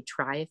actually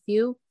try a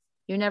few,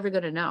 you're never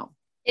going to know.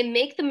 And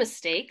make the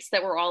mistakes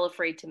that we're all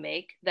afraid to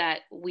make, that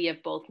we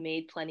have both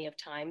made plenty of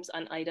times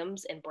on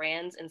items and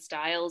brands and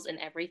styles and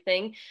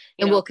everything.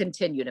 We'll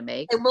continue to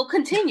make. And we'll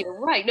continue,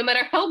 right? No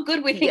matter how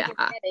good we think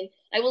we're getting,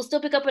 I will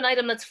still pick up an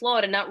item that's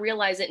flawed and not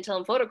realize it until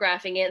I'm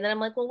photographing it. And then I'm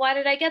like, well, why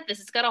did I get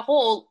this? It's got a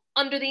hole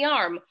under the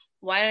arm.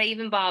 Why did I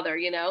even bother?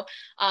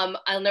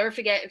 I'll never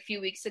forget a few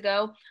weeks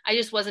ago, I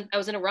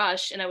was in a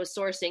rush and I was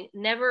sourcing.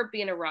 Never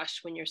be in a rush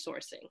when you're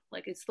sourcing.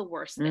 Like, it's the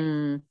worst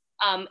thing.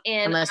 And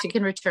unless you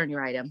can return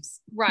your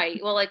items. Right.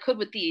 Well, I could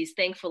with these,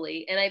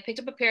 thankfully. And I picked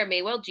up a pair of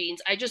Madewell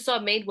jeans. I just saw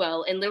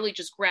Madewell and literally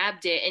just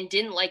grabbed it and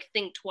didn't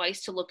think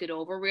twice to look it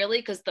over, really,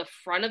 because the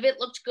front of it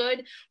looked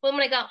good. But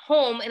when I got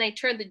home and I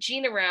turned the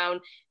jean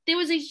around, there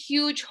was a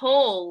huge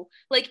hole,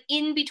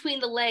 in between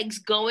the legs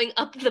going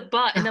up the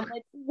butt. And I'm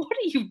like, what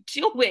are you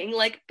doing?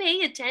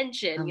 Pay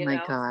attention, Oh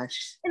my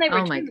gosh. And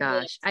oh my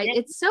gosh.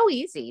 It's so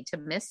easy to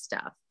miss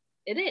stuff.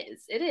 It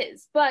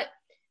is. But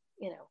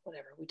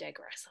whatever, we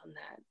digress on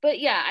that. But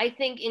yeah, I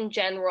think in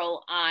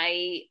general,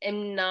 I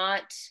am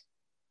not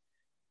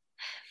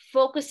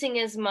focusing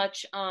as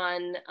much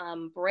on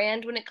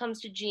brand when it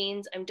comes to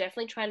jeans. I'm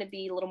definitely trying to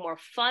be a little more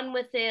fun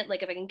with it.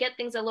 Like if I can get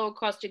things at lower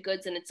cost of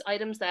goods and it's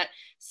items that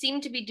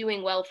seem to be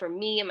doing well for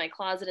me in my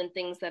closet and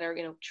things that are,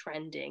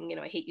 trending.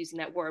 I hate using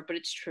that word, but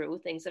it's true.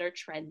 Things that are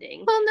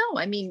trending. Well, no,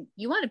 I mean,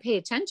 you want to pay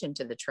attention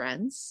to the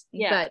trends,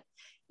 but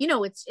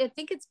I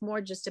think it's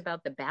more just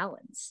about the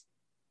balance.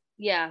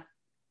 Yeah.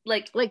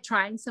 Like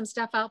trying some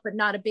stuff out, but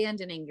not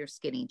abandoning your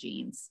skinny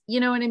jeans. You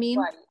know what I mean?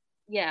 Right.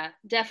 Yeah,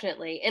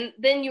 definitely. And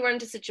then you run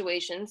into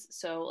situations.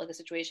 So like a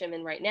situation I'm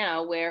in right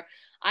now where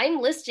I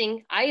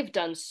have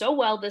done so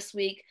well this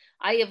week.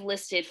 I have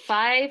listed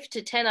 5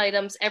 to 10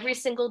 items every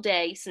single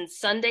day since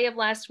Sunday of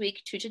last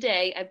week to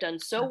today. I've done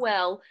so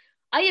well.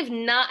 I have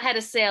not had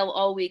a sale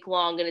all week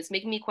long, and it's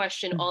making me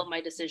question all of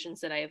my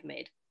decisions that I have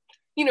made.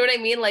 You know what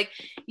I mean? Like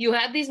you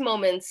have these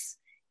moments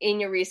in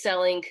your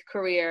reselling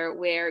career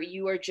where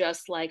you are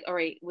just like, all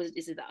right,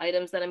 is it the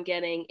items that I'm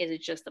getting? Is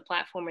it just the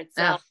platform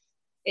itself?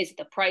 Is it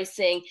the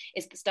pricing?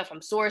 Is it the stuff I'm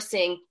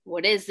sourcing?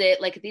 What is it?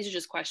 Like, these are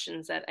just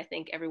questions that I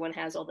think everyone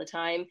has all the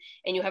time.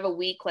 And you have a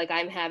week like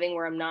I'm having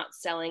where I'm not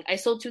selling. I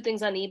sold 2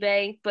 things on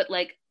eBay, but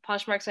like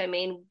Poshmark's my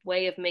main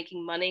way of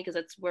making money because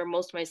that's where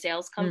most of my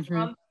sales come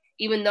from.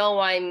 Even though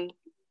I'm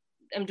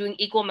doing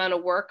equal amount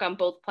of work on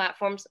both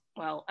platforms.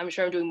 Well, I'm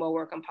sure I'm doing more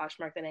work on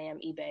Poshmark than I am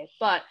eBay,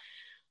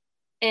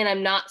 and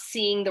I'm not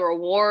seeing the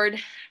reward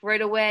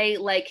right away.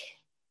 Like,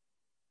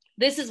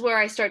 this is where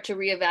I start to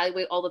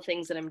reevaluate all the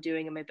things that I'm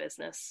doing in my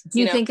business.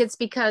 Do you think it's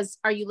because,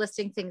 are you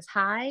listing things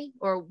high,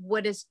 or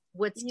what's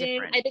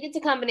different? I think it's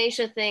a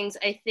combination of things.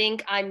 I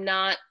think I'm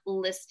not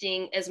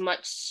listing as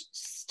much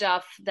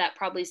stuff that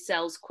probably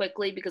sells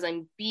quickly because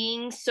I'm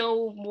being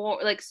so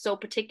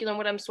particular in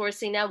what I'm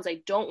sourcing now because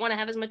I don't want to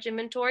have as much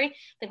inventory. I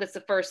think that's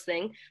the first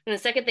thing. And the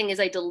second thing is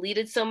I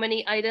deleted so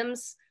many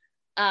items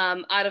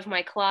out of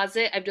my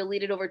closet. I've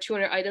deleted over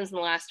 200 items in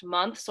the last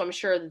month. So I'm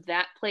sure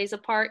that plays a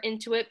part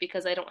into it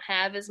because I don't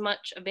have as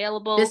much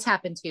available. This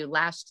happened to you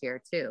last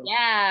year too.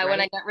 Yeah. Right?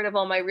 When I got rid of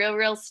all my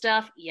real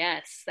stuff.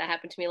 Yes. That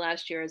happened to me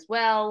last year as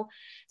well.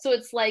 So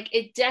it's like,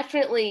 it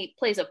definitely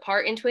plays a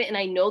part into it. And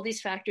I know these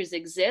factors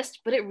exist,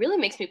 but it really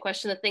makes me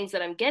question the things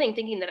that I'm getting,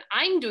 thinking that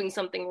I'm doing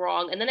something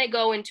wrong. And then I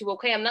go into,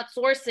 okay, I'm not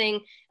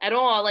sourcing at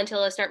all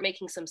until I start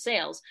making some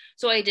sales.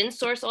 So I didn't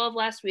source all of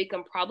last week.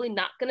 I'm probably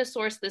not going to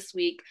source this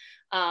week.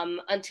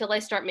 Until I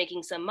start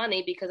making some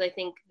money, because I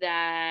think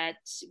that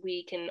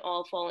we can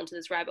all fall into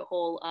this rabbit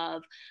hole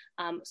of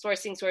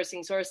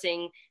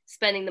sourcing,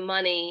 spending the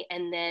money,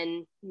 and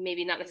then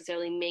maybe not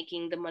necessarily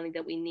making the money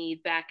that we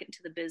need back into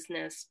the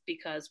business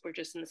because we're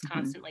just in this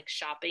constant like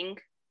shopping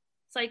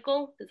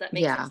cycle. Does that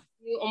make sense to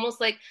you?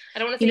 Almost like, I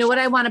don't want to say, what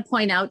I want to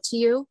point out to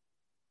you,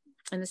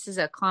 and this is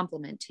a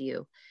compliment to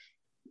you.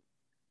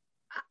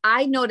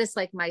 I noticed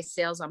like my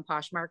sales on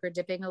Poshmark are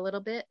dipping a little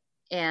bit.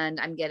 And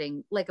I'm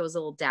getting like, I was a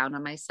little down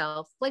on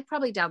myself, like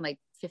probably down like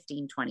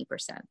 15, 20%.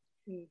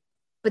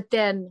 But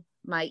then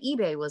my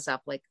eBay was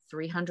up like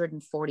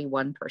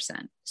 341%.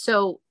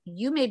 So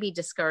you may be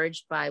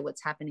discouraged by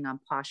what's happening on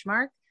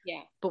Poshmark.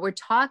 Yeah. But we're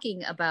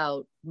talking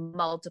about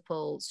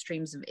multiple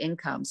streams of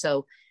income.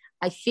 So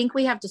I think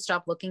we have to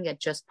stop looking at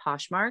just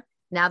Poshmark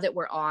now that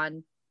we're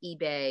on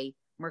eBay,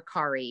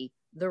 Mercari,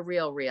 The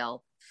RealReal,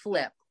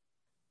 Flip,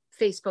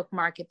 Facebook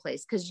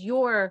Marketplace, because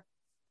your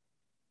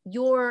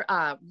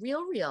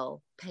RealReal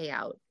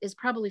payout is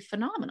probably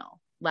phenomenal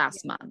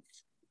last month.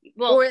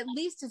 Well, or at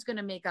least it's going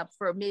to make up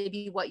for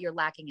maybe what you're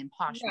lacking in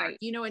Poshmark. Right.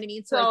 You know what I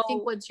mean? So I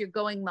think once you're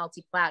going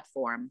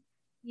multi-platform,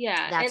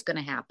 that's going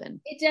to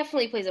happen. It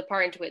definitely plays a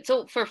part into it.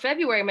 So for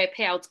February, my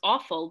payout's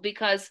awful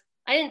because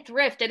I didn't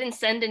thrift. I didn't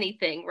send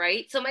anything,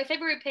 right? So my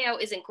February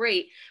payout isn't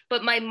great,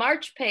 but my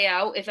March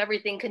payout, if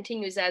everything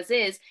continues as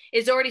is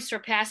already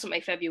surpassed what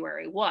my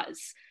February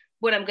was.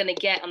 What I'm going to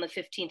get on the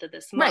 15th of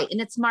this month. Right.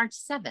 And it's March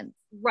 7th.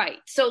 Right.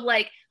 So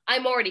like,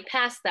 I'm already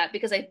past that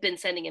because I've been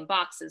sending in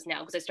boxes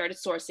now because I started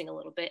sourcing a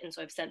little bit. And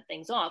so I've sent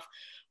things off.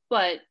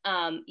 But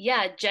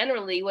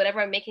generally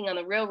whatever I'm making on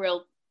the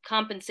RealReal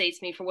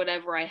compensates me for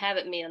whatever I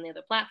haven't made on the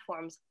other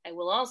platforms. I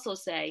will also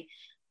say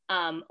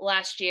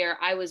last year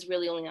I was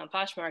really only on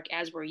Poshmark,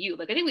 as were you.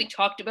 Like, I think we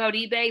talked about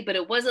eBay, but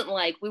it wasn't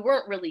like we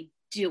weren't really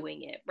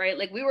doing it, right?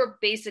 Like, we were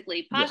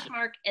basically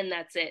Poshmark and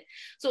that's it.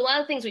 So a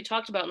lot of things we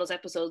talked about in those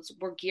episodes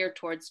were geared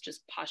towards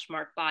just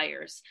Poshmark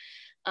buyers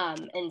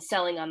and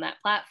selling on that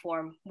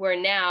platform, where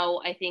now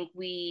I think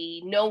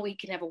we know we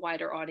can have a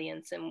wider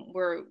audience and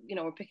we're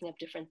picking up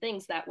different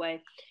things that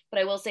way. But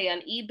I will say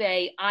on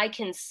eBay, I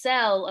can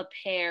sell a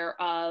pair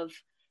of,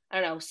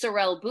 I don't know,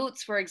 Sorel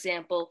boots, for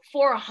example,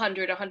 for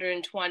 100,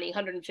 120,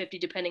 150,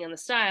 depending on the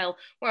style,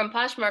 where on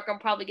Poshmark, I'm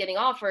probably getting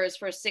offers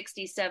for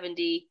 60,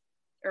 70,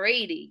 or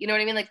 80. You know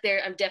what I mean? Like,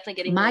 I'm definitely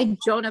getting my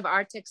Joan of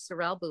Arctic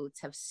Sorel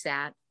boots have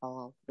sat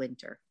all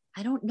winter.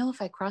 I don't know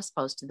if I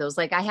cross-posted those.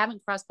 Like, I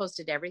haven't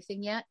cross-posted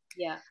everything yet.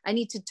 Yeah. I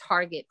need to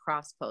target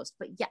cross-post.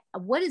 But yeah,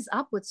 what is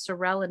up with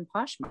Sorel and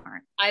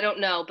Poshmark? I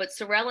don't know, but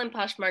Sorel and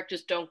Poshmark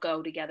just don't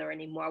go together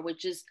anymore,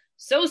 which is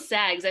so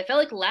sad, because I felt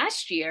like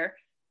last year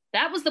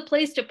that was the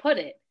place to put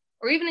it,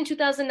 or even in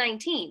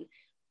 2019.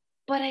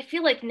 But I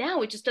feel like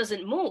now it just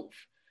doesn't move.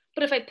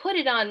 But if I put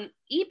it on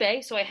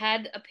eBay, so I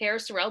had a pair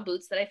of Sorel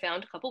boots that I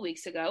found a couple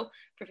weeks ago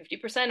for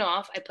 50%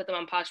 off. I put them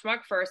on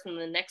Poshmark first, and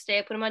the next day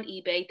I put them on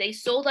eBay. They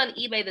sold on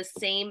eBay the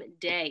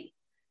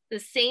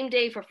same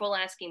day for full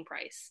asking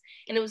price.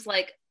 And it was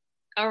like,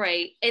 all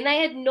right. And I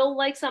had no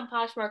likes on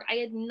Poshmark. I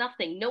had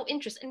nothing, no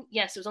interest. And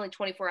yes, it was only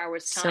 24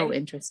 hours time. So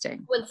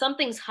interesting. When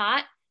something's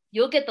hot,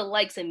 you'll get the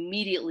likes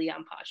immediately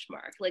on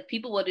Poshmark. Like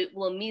people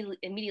will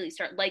immediately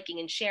start liking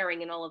and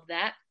sharing and all of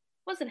that.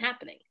 Wasn't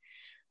happening.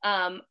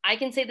 I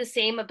can say the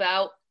same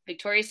about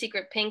Victoria's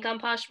Secret Pink on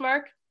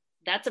Poshmark.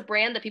 That's a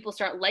brand that people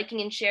start liking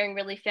and sharing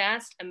really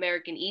fast.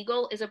 American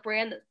Eagle is a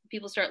brand that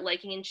people start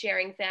liking and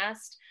sharing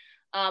fast.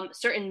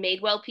 Certain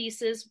Madewell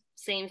pieces,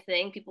 same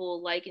thing. People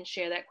will like and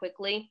share that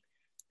quickly.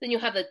 Then you'll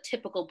have the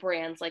typical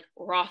brands like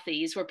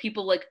Rothy's, where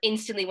people like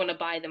instantly want to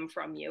buy them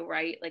from you,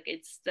 right? Like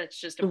that's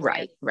just a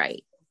brand.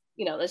 Right.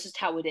 You know, that's just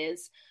how it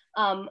is.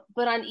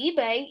 But on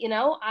eBay, you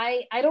know,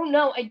 I don't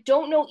know. I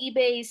don't know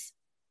eBay's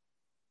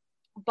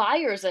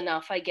buyers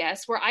enough, I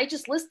guess, where I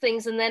just list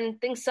things and then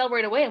things sell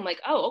right away. I'm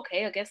like, oh,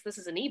 okay, I guess this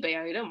is an eBay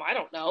item. I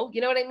don't know.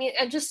 You know what I mean?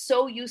 I'm just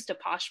so used to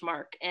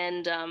Poshmark,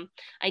 and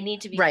I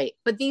need to be right.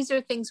 But these are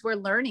things we're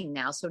learning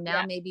now. So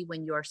now maybe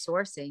when you're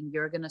sourcing,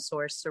 you're going to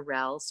source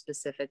Sorel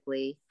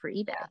specifically for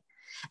eBay. Yeah.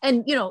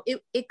 And, you know,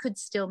 it could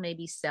still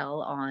maybe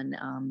sell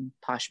on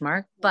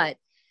Poshmark, but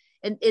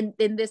and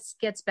this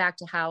gets back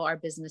to how our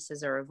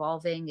businesses are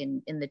evolving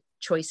and in the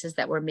choices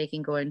that we're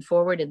making going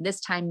forward. And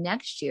this time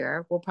next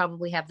year, we'll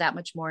probably have that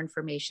much more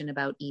information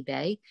about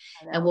eBay,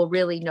 and we'll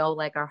really know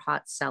like our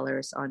hot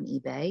sellers on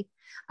eBay.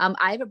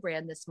 I have a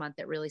brand this month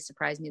that really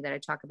surprised me that I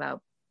talk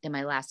about in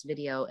my last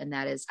video, and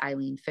that is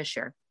Eileen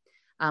Fisher.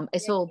 I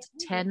sold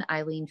 10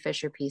 Eileen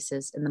Fisher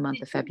pieces in the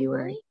month of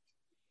February.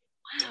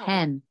 Wow.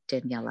 10,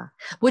 Daniela,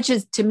 which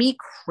is to me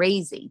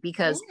crazy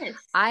because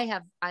I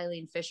have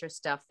Eileen Fisher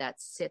stuff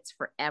that sits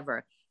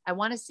forever. I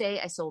want to say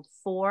I sold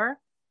 4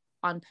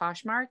 on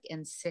Poshmark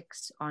and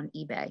 6 on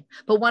eBay.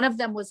 But one of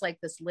them was like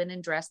this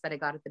linen dress that I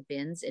got at the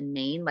Bins in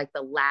Maine, like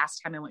the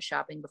last time I went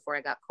shopping before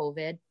I got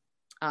COVID.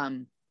 I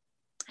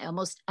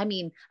almost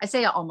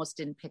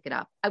didn't pick it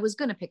up. I was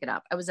going to pick it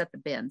up. I was at the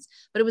Bins,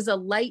 but it was a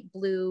light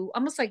blue,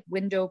 almost like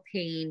window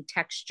pane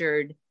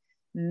textured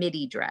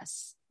midi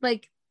dress.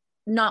 Like,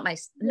 not my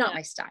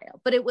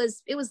style, but it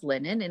was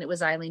linen, and it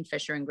was Eileen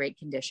Fisher in great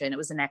condition. It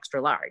was an extra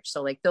large.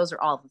 So like, those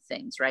are all the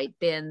things, right?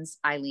 Bins,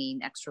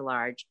 Eileen, extra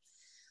large.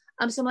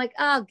 So I'm like,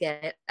 I'll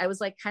get it. I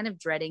was like kind of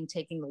dreading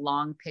taking the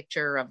long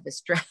picture of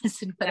this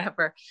dress and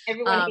whatever.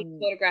 Everyone keeps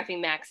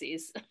photographing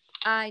maxis.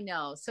 I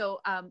know. So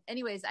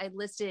anyways, I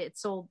listed it,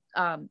 sold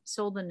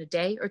in a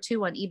day or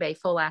two on eBay,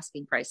 full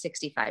asking price,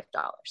 $65.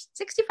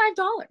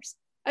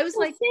 I was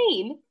like,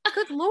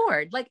 good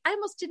Lord, like I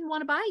almost didn't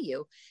want to buy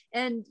you.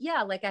 And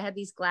yeah, like I had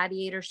these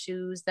Gladiator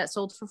shoes that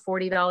sold for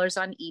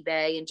 $40 on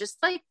eBay, and just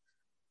like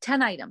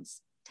 10 items,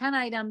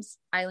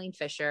 Eileen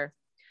Fisher.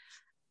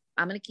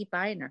 I'm going to keep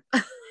buying her,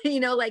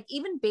 you know, like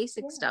even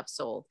basic stuff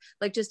sold,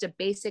 like just a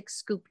basic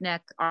scoop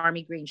neck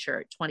army green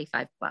shirt,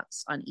 $25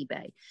 on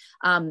eBay.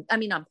 On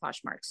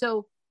Poshmark.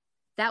 So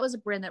that was a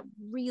brand that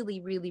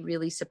really, really,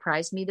 really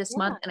surprised me this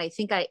month. And I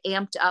think I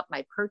amped up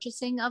my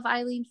purchasing of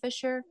Eileen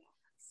Fisher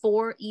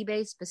for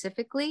eBay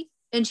specifically.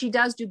 And she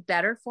does do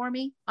better for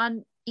me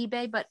on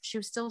eBay, but she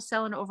was still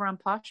selling over on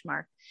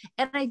Poshmark.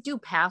 And I do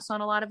pass on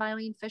a lot of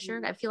Eileen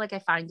Fisher. I feel like I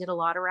find it a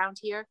lot around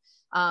here.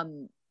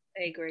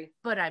 I agree.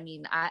 But I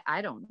mean,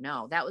 I don't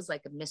know. That was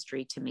like a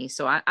mystery to me.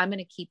 So I'm going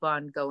to keep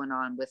on going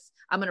on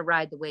I'm going to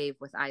ride the wave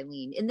with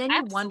Eileen. And then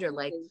you wonder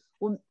like,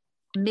 well,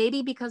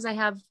 maybe because I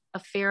have a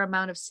fair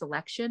amount of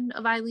selection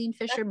of Eileen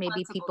Fisher,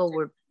 maybe people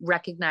would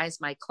recognize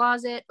my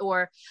closet,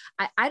 or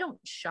I don't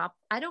shop.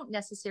 I don't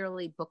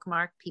necessarily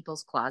bookmark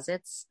people's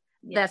closets.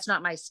 Yes. That's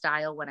not my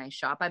style when I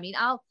shop. I mean,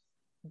 I'll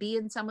be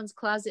in someone's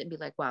closet and be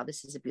like, wow,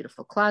 this is a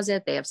beautiful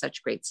closet. They have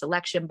such great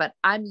selection, but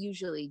I'm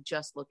usually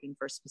just looking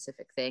for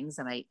specific things,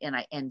 and I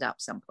end up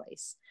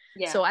someplace.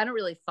 Yeah. So I don't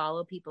really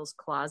follow people's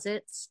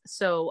closets.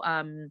 So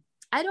I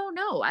don't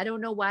know. I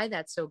don't know why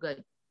that's so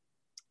good.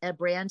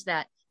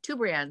 Two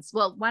brands.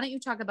 Well, why don't you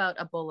talk about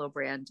a Bolo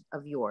brand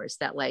of yours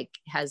that like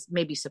has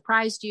maybe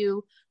surprised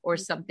you, or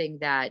something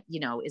that,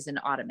 you know, is an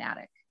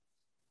automatic?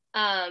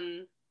 Let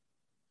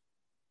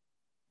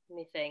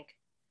me think.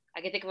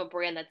 I can think of a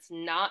brand that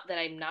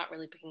I'm not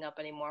really picking up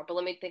anymore, but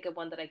let me think of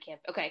one that I can't.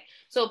 Okay.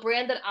 So a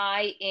brand that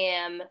I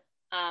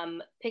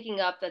am picking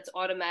up that's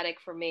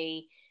automatic for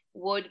me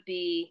would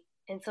be,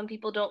 and some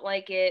people don't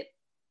like it,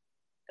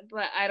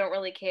 but I don't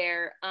really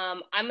care.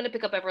 I'm going to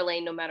pick up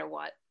Everlane no matter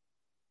what.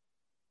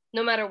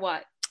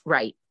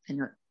 Right.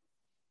 And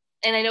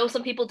I know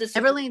some people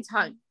disagree. Everlane's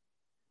hot.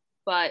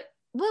 But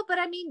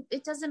I mean,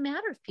 it doesn't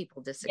matter if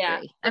people disagree.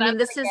 Yeah, I mean,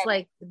 this is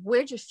like,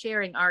 we're just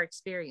sharing our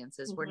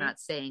experiences. Mm-hmm. We're not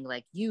saying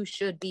like, you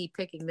should be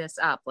picking this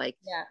up. Like,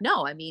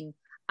 no, I mean,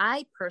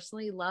 I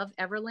personally love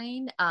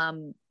Everlane.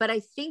 But I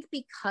think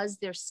because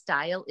their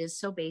style is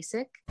so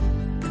basic,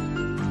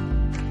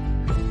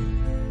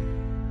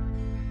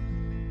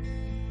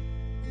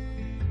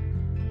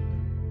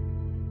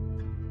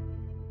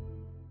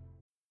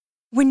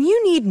 When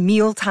you need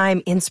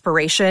mealtime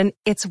inspiration,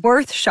 it's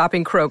worth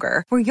shopping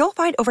Kroger, where you'll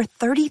find over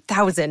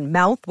 30,000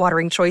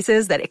 mouth-watering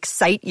choices that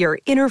excite your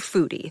inner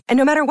foodie. And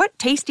no matter what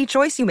tasty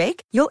choice you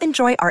make, you'll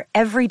enjoy our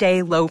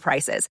everyday low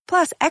prices,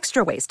 plus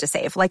extra ways to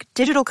save, like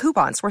digital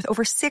coupons worth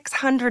over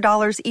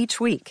 $600 each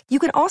week. You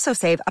can also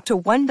save up to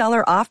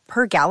 $1 off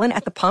per gallon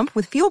at the pump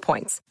with fuel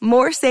points.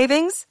 More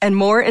savings and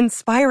more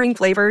inspiring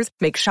flavors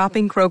make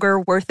shopping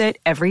Kroger worth it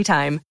every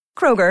time.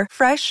 Kroger,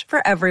 fresh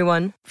for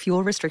everyone.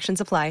 Fuel restrictions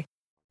apply.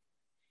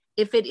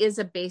 If it is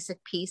a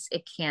basic piece,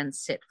 it can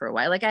sit for a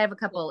while. Like I have a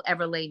couple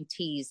Everlane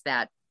tees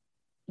that,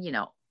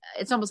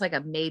 it's almost like a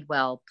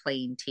Madewell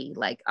plain tee.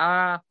 Like,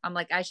 I'm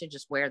like, I should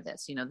just wear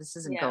this, this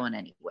isn't going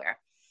anywhere.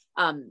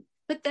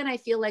 But then I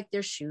feel like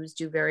their shoes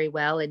do very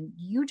well and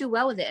you do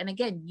well with it. And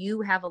again,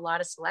 you have a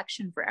lot of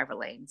selection for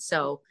Everlane.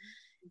 So,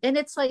 and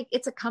it's like,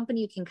 it's a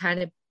company you can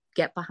kind of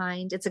get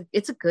behind.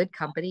 It's a good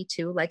company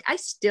too. Like I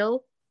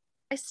still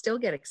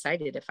get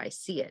excited if I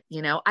see it.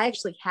 I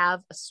actually have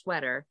a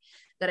sweater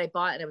that I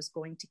bought and I was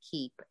going to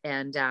keep.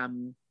 And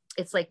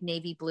it's like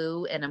navy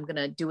blue. And I'm going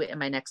to do it in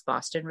my next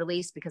Boston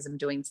release because I'm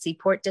doing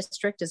Seaport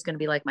District is going to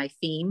be like my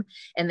theme.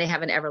 And they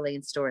have an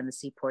Everlane store in the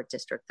Seaport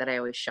District that I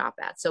always shop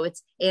at. So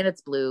it's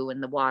blue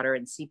and the water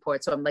and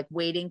Seaport. So I'm like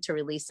waiting to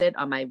release it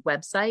on my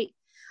website.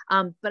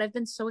 But I've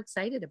been so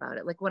excited about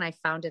it. Like when I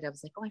found it, I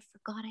was like, oh, I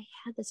forgot I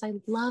had this. I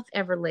love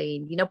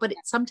Everlane, but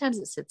sometimes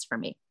it sits for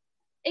me.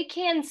 It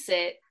can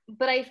sit,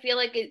 but I feel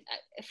like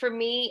for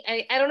me,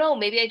 I don't know,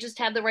 maybe I just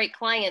have the right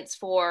clients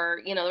for,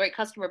 the right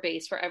customer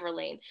base for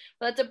Everlane.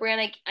 But that's a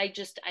brand I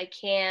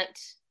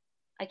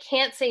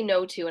can't say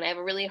no to, and I have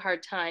a really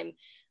hard time.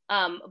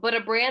 But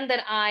a brand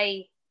that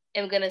I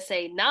am going to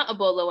say not a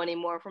bolo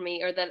anymore for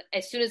me, or that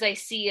as soon as I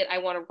see it, I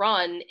want to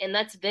run, and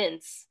that's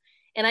Vince.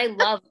 And I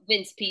love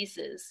Vince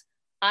pieces.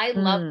 I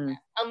love them.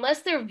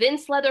 Unless they're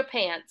Vince leather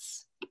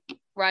pants,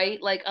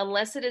 right? Like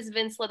unless it is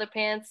Vince leather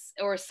pants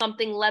or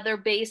something leather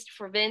based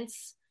for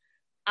Vince,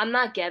 I'm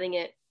not getting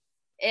it.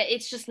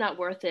 It's just not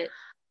worth it.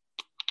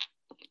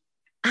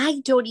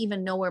 I don't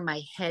even know where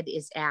my head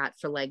is at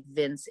for like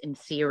Vince in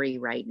Theory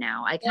right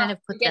now. I kind of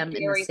put them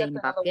in the same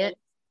bucket.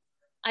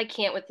 I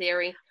can't with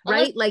Theory.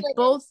 Right? Like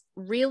both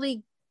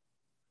really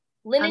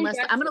linen.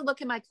 I'm going to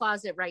look in my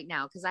closet right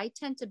now because I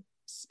tend to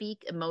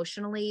speak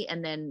emotionally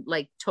and then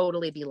like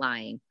totally be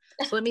lying.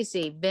 So let me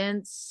see.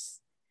 Vince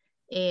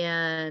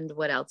and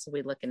what else are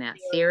we looking at?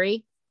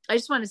 Theory. I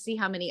just want to see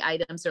how many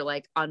items are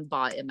like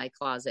unbought in my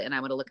closet. And I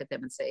want to look at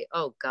them and say,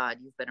 oh God,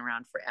 you've been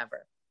around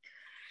forever.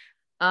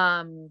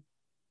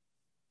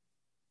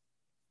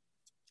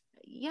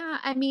 Yeah,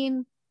 I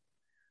mean,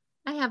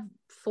 I have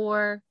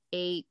 4,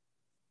 8,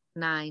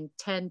 9,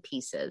 10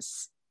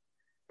 pieces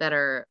that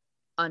are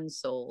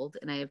unsold.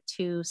 And I have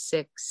 2,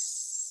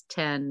 6,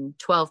 10,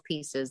 12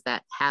 pieces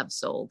that have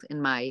sold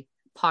in my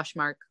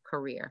Poshmark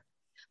career.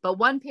 But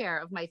one pair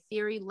of my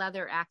Theory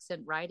leather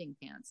accent riding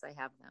pants, I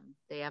have them.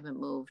 They haven't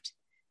moved.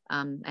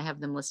 I have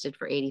them listed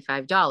for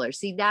 $85.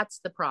 See, that's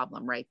the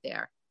problem right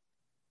there.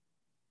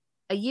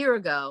 A year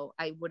ago,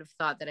 I would have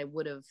thought that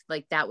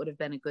that would have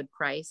been a good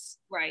price.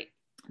 Right.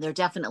 They're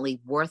definitely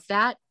worth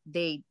that.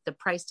 The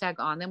price tag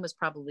on them was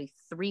probably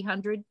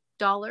 $300.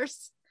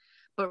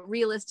 But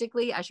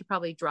realistically, I should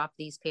probably drop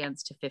these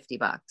pants to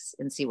 $50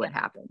 and see what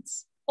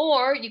happens.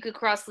 Or you could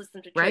cross list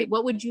them to right.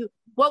 What would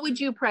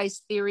you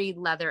price Theory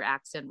leather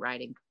accent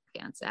riding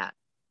pants at?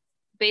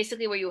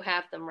 Basically where you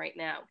have them right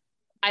now.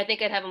 I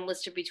think I'd have them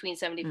listed between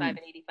 $75 and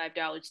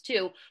 $85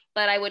 too,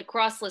 but I would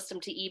cross list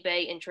them to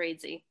eBay and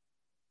Tradesy.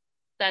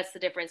 That's the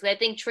difference. I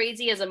think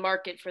Tradesy has a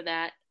market for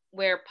that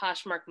where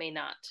Poshmark may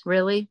not.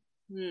 Really?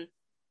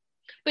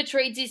 But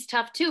Tradesy's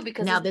tough too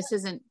because now this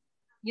isn't.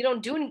 You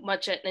don't do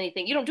much at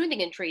anything. You don't do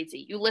anything in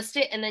Tradesy. You list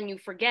it and then you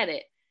forget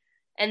it.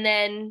 And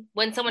then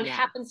when someone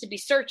happens to be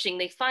searching,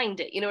 they find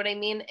it. You know what I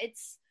mean?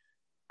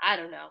 I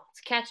don't know.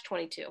 It's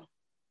catch-22.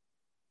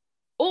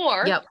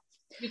 Or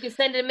you can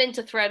send them in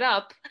to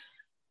ThredUp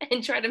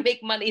and try to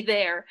make money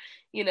there,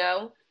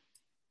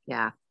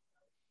 Yeah.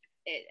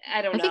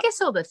 I don't know. I think I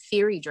sold a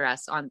Theory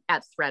dress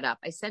at ThredUp.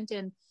 I sent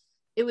in,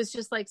 it was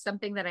just like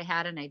something that I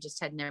had and I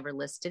just had never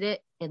listed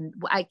it. And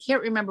I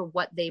can't remember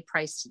what they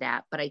priced it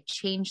at, but I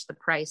changed the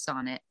price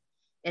on it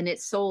and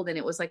it sold and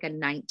it was like a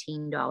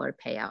 $19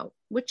 payout,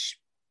 which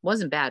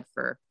wasn't bad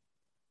for,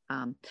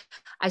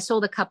 I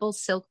sold a couple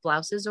silk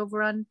blouses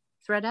over on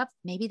ThredUp.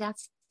 Maybe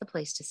that's the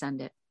place to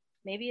send it.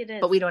 Maybe it is.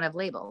 But we don't have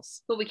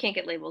labels. But we can't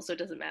get labels, so it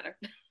doesn't matter.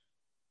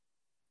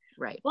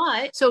 Right.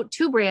 But so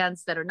 2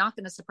 brands that are not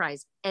going to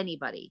surprise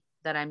anybody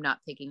that I'm not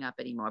picking up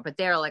anymore, but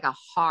they're like a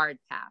hard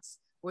pass.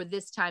 Where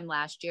this time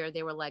last year,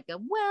 they were like,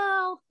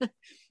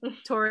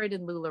 Torrid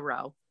and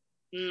LuLaRoe.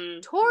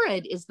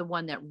 Torrid is the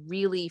one that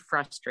really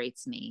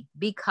frustrates me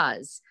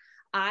because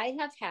I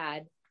have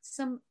had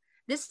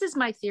this is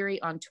my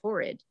theory on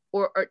Torrid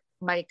or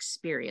my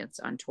experience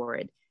on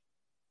Torrid.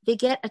 They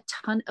get a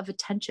ton of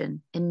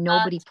attention and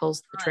nobody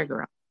pulls the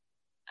trigger on.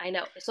 I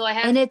know. So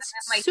and it's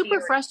super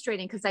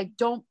frustrating because I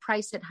don't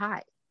price it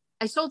high.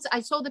 I sold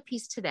a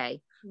piece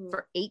today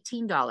for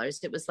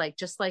 $18. It was like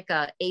just like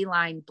a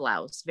A-line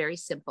blouse, very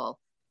simple.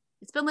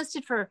 It's been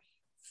listed for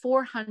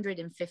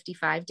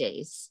 455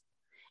 days.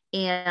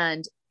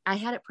 And I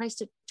had it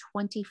priced at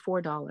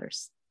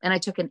 $24. And I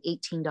took an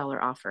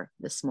 $18 offer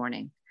this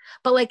morning.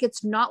 But like,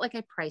 it's not like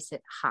I price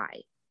it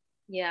high.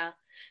 Yeah.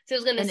 So I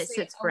was going to say, it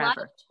sits a lot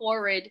of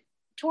forever.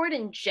 Torrid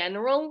in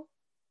general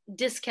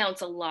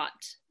discounts a lot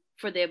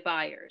for their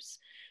buyers.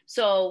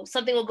 So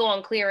something will go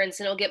on clearance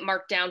and it'll get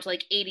marked down to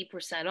like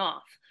 80%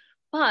 off.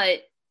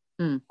 But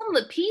some of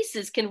the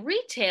pieces can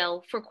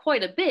retail for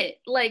quite a bit.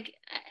 Like,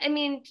 I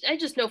mean, I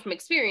just know from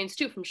experience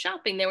too, from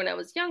shopping there when I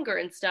was younger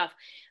and stuff.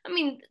 I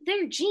mean,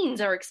 their jeans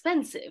are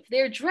expensive.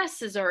 Their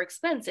dresses are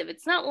expensive.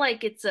 It's not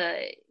like it's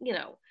a, you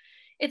know,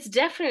 it's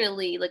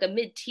definitely like a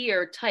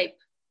mid-tier type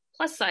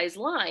plus size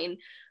line.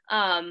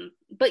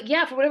 But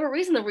yeah, for whatever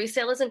reason, the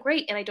resale isn't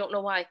great. And I don't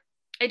know why.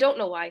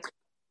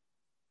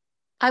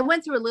 I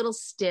went through a little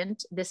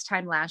stint this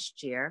time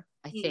last year.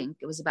 I think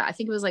it was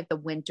like the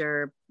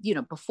winter, you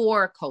know,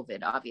 before COVID,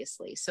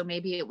 obviously. So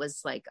maybe it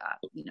was like,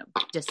 you know,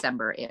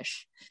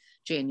 December-ish,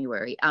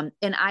 January. And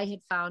I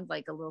had found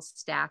like a little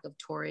stack of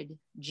Torrid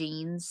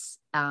jeans.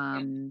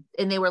 And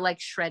they were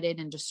like shredded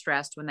and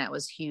distressed when that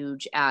was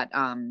huge at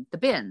the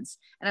bins.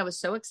 And I was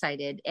so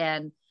excited.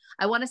 And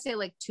I want to say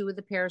like 2 of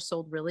the pairs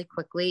sold really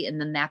quickly. And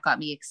then that got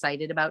me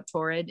excited about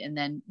Torrid. And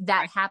then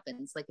that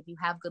happens. Like if you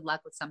have good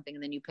luck with something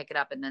and then you pick it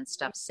up and then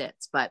stuff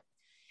sits. But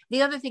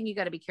the other thing you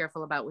got to be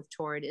careful about with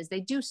Torrid is they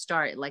do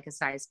start at like a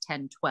size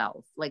 10,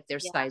 12, like they're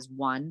size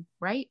 1,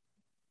 right?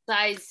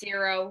 Size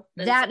 0.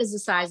 That is the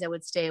size I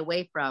would stay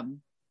away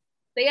from.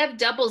 They have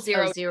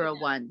 00. 0,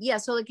 1. Yeah.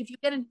 So like if you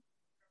get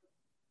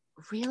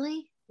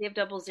really? They have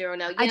 00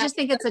 now. Yeah. I just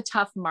think it's a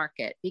tough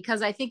market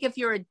because I think if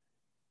you're a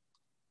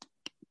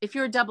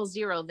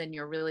 00, then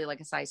you're really like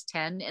a size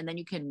 10 and then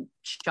you can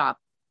shop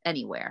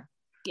anywhere.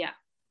 Yeah.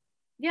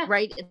 Yeah.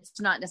 Right. It's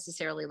not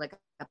necessarily like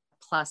a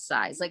plus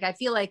size. Like I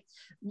feel like,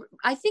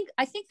 I think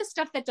the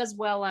stuff that does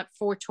well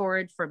for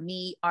Torrid for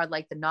me are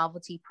like the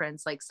novelty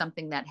prints, like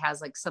something that has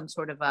like some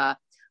sort of a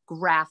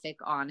graphic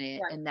on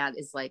it. Right. And that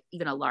is like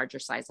even a larger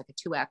size, like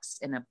a 2X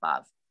and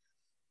above.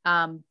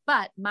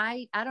 But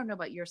I don't know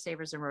about your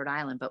Savers in Rhode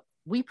Island, but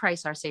we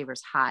price our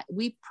Savers high.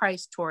 We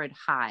price Torrid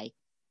high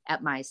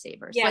at my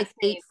Savers, like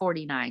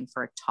 $8.49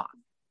 for a top.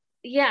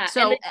 Yeah.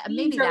 So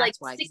maybe that's like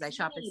why, because I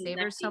shop at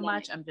Savers so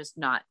much, I'm just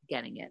not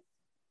getting it.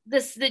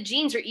 The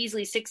jeans are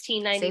easily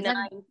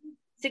 $16.99,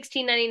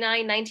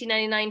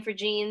 $19.99 for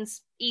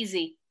jeans.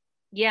 Easy.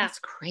 Yeah. That's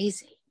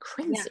crazy.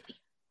 Yeah.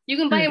 You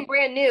can buy them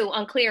brand new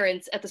on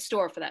clearance at the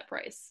store for that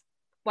price.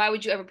 Why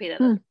would you ever pay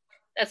that?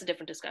 That's a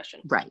different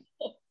discussion. Right.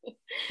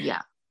 Yeah.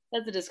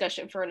 That's a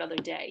discussion for another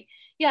day.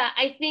 Yeah.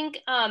 I think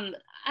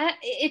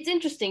it's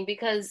interesting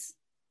because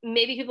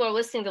maybe people are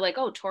listening to like,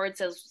 oh, Torrid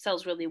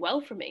sells really well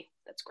for me.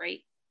 That's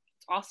great.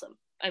 It's awesome.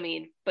 I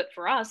mean, but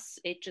for us,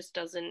 it just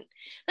doesn't.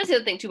 That's the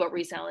other thing too about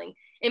reselling.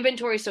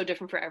 Inventory is so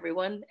different for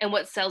everyone, and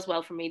what sells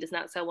well for me does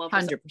not sell well for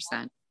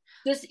 100%.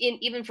 Just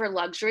even for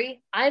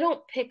luxury, I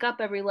don't pick up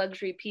every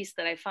luxury piece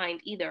that I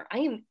find either. I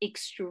am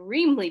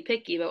extremely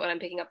picky about what I'm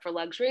picking up for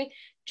luxury.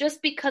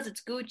 Just because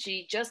it's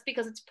Gucci, just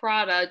because it's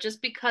Prada,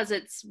 just because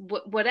it's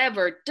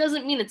whatever,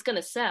 doesn't mean it's going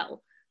to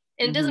sell,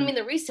 and it doesn't mean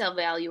the resale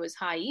value is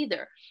high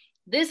either.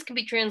 This can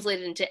be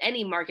translated into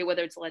any market,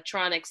 whether it's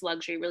electronics,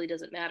 luxury, really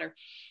doesn't matter.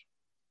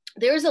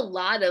 There's a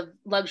lot of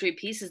luxury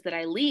pieces that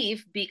I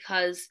leave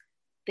because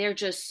they're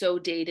just so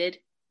dated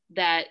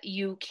that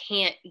you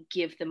can't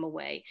give them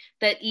away.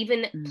 That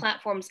even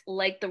platforms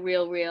like The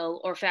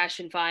RealReal or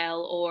Fashion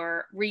File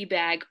or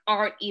Rebag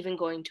aren't even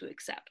going to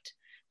accept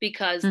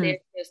because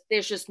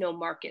there's just no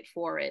market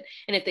for it.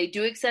 And if they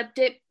do accept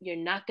it, you're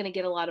not going to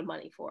get a lot of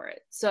money for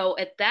it. So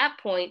at that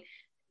point,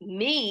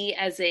 me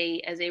as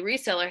a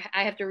reseller,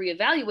 I have to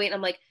reevaluate.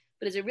 I'm like,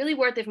 but is it really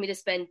worth it for me to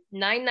spend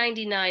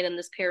 $9.99 on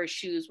this pair of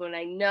shoes when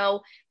I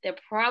know they're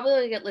probably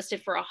going to get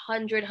listed for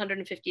 $100,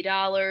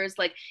 $150?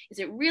 Like, is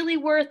it really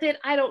worth it?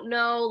 I don't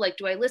know. Like,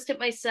 do I list it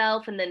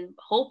myself and then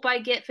hope I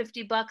get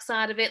 $50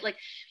 out of it? Like,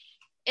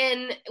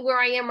 and where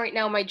I am right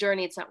now in my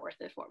journey, it's not worth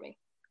it for me.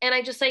 And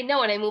I just say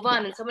no, and I move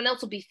on, and someone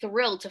else will be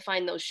thrilled to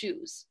find those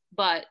shoes.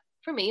 But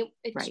for me,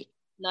 it's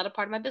not a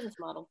part of my business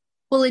model.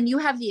 Well, and you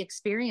have the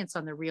experience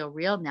on The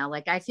RealReal now.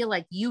 Like, I feel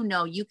like, you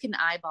can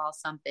eyeball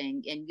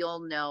something and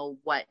you'll know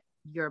what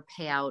your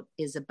payout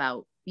is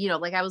about.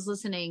 Like I was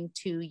listening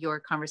to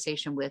your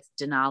conversation with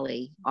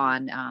Denali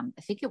on,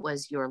 I think it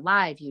was your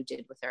live you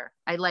did with her.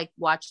 I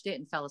watched it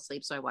and fell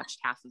asleep. So I watched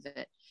half of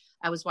it.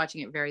 I was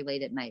watching it very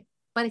late at night,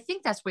 but I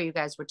think that's where you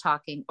guys were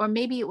talking, or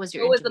maybe it was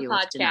your interview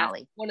with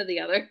Denali. One or the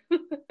other.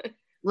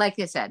 Like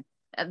I said,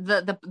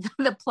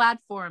 the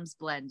platforms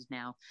blend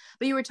now,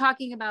 but you were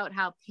talking about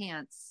how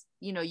pants,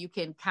 you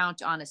can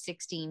count on a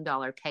 $16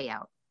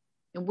 payout.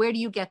 And where do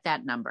you get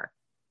that number?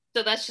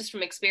 So that's just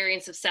from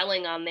experience of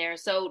selling on there.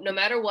 So no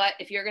matter what,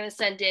 if you're going to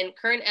send in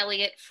Current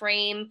Elliott,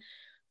 Frame,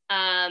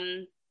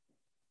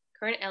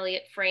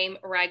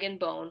 Rag &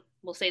 Bone,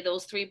 we'll say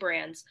those 3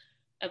 brands,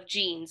 of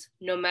jeans,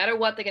 no matter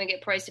what, they're going to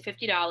get priced at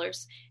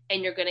 $50,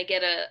 and you're going to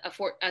get a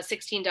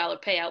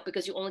 $16 payout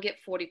because you only get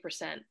 40%.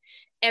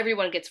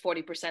 Everyone gets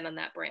 40% on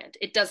that brand.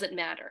 It doesn't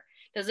matter.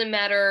 Doesn't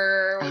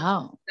matter.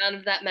 Oh. None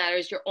of that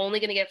matters. You're only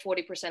going to get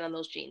 40% on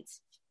those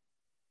jeans.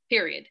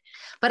 Period.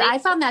 But I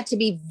found that to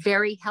be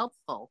very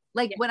helpful.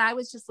 Like when I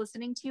was just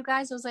listening to you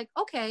guys, I was like,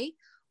 okay,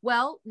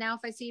 well, now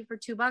if I see it for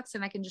 $2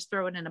 and I can just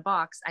throw it in a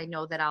box, I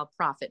know that I'll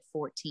profit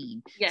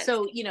 14. Yes.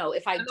 So, you know,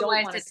 if I don't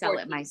want to sell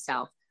 14. It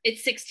myself,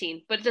 it's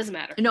 16, but it doesn't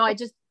matter. No,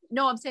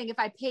 I'm saying if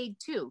I paid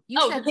 2,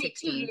 you said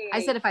 16.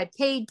 I said if I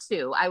paid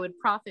 2, I would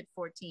profit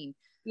 14.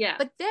 Yeah.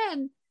 But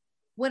then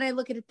when I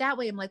look at it that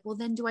way, I'm like, well,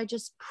 then do I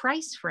just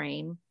price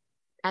frame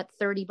at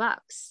 $30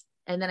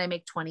 and then I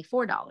make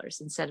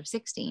 $24 instead of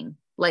 16?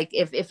 Like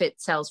if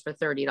it sells for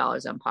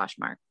 $30 on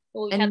Poshmark.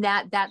 Well, and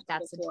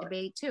that's a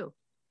debate too.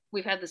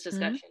 We've had this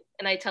discussion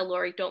and I tell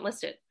Lori, don't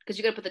list it because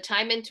you got to put the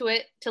time into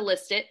it to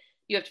list it.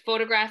 You have to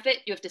photograph it.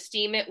 You have to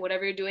steam it,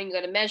 whatever you're doing. You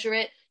got to measure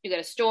it. You got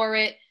to store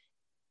it.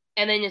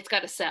 And then it's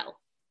got to sell.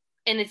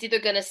 And it's either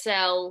going to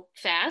sell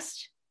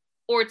fast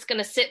or it's going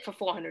to sit for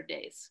 400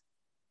 days.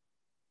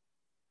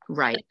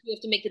 Right. Like you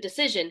have to make the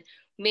decision.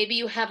 Maybe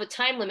you have a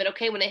time limit.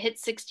 Okay, when it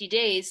hits 60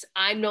 days,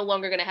 I'm no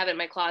longer going to have it in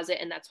my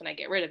closet, and that's when I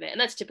get rid of it. And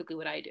that's typically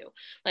what I do.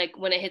 Like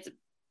when it hits,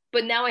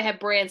 but now I have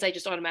brands I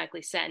just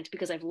automatically send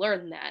because I've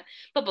learned that.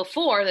 But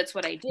before, that's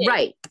what I did.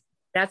 Right.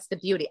 That's the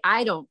beauty.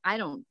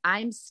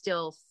 I'm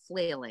still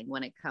flailing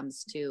when it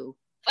comes to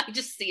I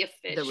just see a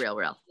fish. The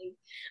real.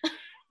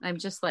 I'm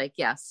just like,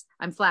 yes,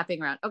 I'm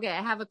flapping around. Okay,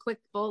 I have a quick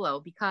bolo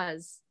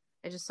because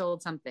I just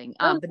sold something.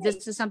 But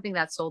this is something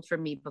that sold for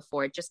me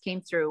before. It just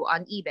came through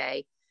on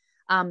eBay.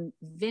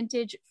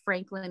 Vintage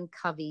Franklin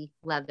Covey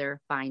leather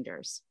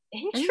binders.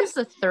 And this is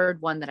the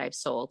third one that I've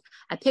sold.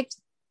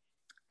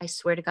 I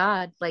swear to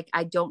God, like,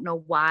 I don't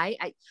know why.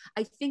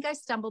 I think I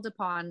stumbled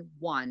upon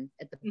one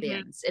at the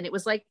bins and it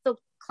was like the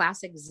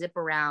classic zip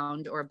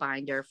around or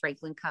binder,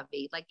 Franklin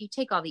Covey. Like you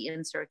take all the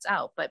inserts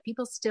out, but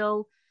people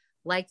still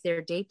like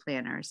their day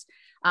planners.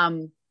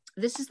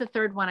 This is the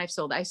third one I've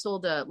sold. I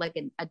sold a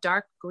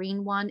dark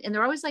green one and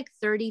they're always like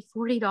 $30,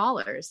 $40.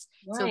 Right.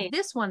 So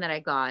this one that I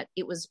got,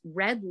 it was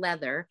red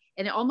leather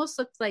and it almost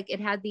looked like it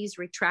had these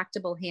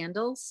retractable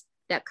handles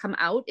that come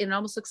out and it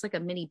almost looks like a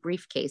mini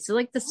briefcase. So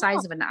like the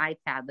size of an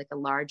iPad, like a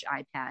large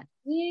iPad.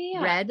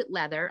 Yeah. Red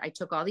leather. I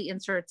took all the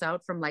inserts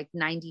out from like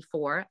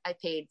 94. I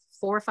paid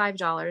 $4 or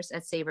 $5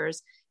 at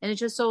Savers and it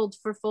just sold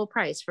for full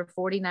price for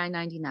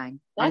 $49.99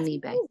 on eBay.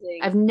 Amazing.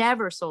 I've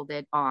never sold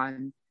it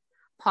on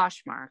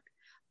Poshmark,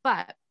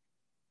 but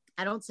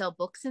I don't sell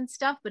books and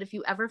stuff. But if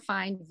you ever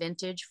find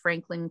vintage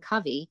Franklin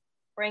Covey,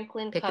 pick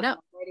it up.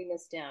 I'm writing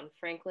this down.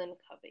 Franklin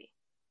Covey.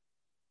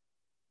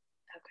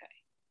 Okay.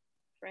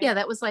 Yeah,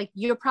 that was like,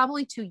 you're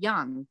probably too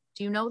young.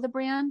 Do you know the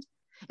brand?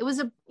 It was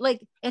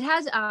it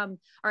has, all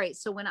right.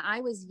 So when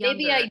I was younger.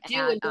 Maybe I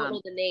do and don't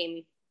know the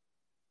name.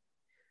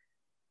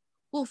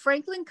 Well,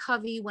 Franklin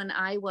Covey, when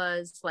I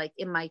was like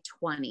in my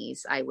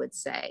 20s, I would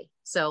say.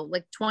 So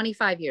like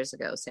 25 years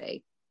ago,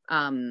 say,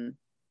 I'm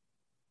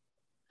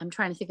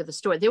trying to think of the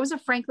store. There was a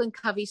Franklin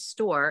Covey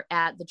store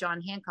at the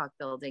John Hancock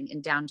building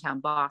in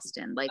downtown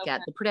Boston,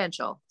 at the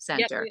Prudential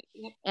Center.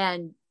 Yep.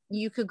 And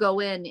you could go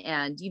in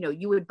and,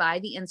 you would buy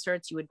the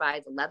inserts, you would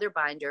buy the leather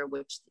binder,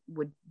 which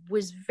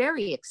was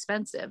very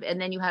expensive. And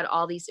then you had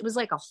all these, it was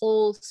like a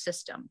whole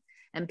system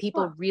and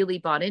people really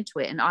bought into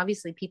it. And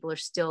obviously people are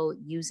still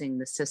using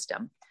the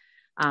system.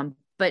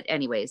 But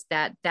anyways,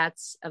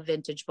 that's a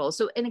vintage bowl.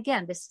 So, and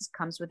again,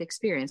 comes with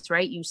experience,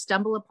 right? You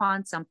stumble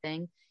upon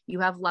something,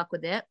 you have luck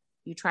with it.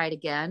 You try it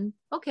again.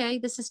 Okay,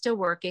 this is still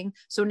working.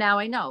 So now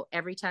I know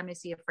every time I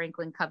see a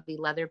Franklin Covey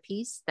leather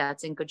piece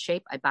that's in good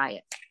shape, I buy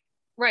it.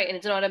 Right. And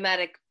it's an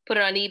automatic, put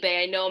it on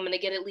eBay. I know I'm going to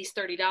get at least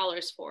 $30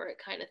 for it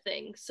kind of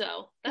thing.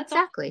 So that's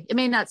exactly. It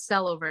may not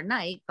sell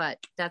overnight, but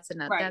that's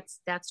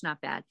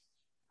not bad.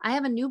 I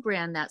have a new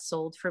brand that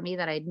sold for me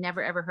that I'd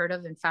never, ever heard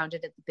of and found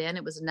it at the bin.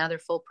 It was another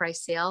full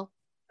price sale.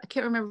 I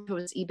can't remember if it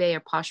was eBay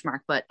or Poshmark,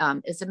 but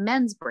it's a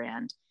men's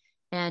brand.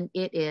 And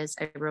it is,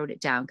 I wrote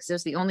it down because it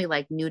was the only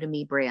new to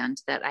me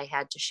brand that I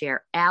had to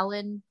share.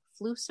 Alan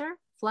Flusser,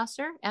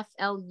 Flusser,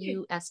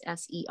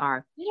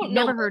 Flusser.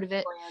 Never heard of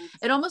it. Brands.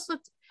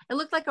 It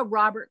looked like a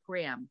Robert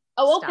Graham.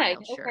 Oh, okay.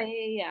 Shirt.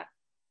 Okay. Yeah.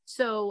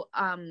 So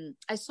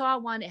I saw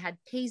one, it had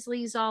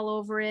paisleys all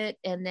over it.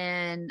 And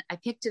then I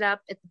picked it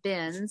up at the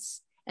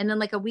bins. And then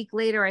like a week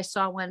later, I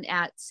saw one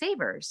at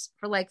Savers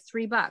for like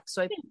 $3.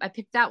 So I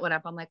picked that one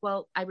up. I'm like,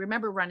 well, I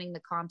remember running the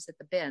comps at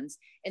the bins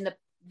and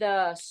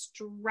the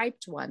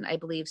striped one, I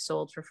believe,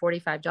 sold for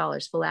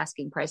 $45 full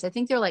asking price. I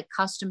think they're like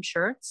custom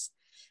shirts.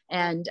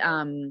 And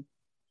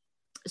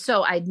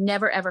so I'd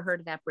never, ever heard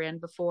of that brand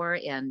before.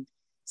 And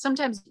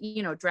sometimes,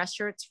 dress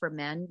shirts for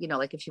men,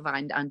 like if you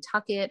find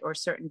Untuckit or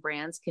certain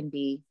brands can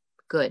be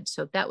good.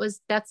 So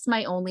that's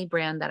my only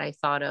brand that I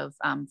thought of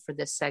for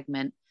this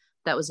segment.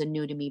 That was a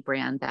new to me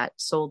brand that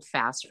sold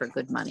fast for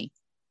good money.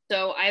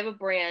 So I have a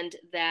brand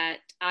that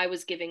I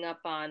was giving up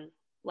on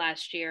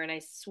last year and I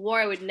swore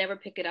I would never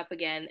pick it up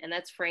again. And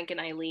that's Frank and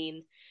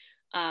Eileen.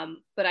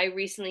 But I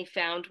recently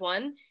found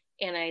one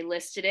and I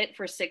listed it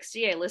for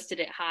 60. I listed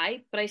it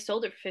high, but I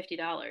sold it for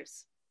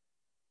 $50,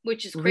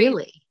 which is crazy.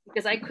 Really?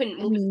 Because I couldn't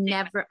move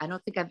it. I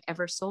don't think I've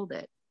ever sold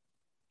it.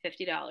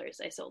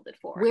 $50 I sold it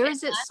for. Where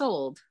is it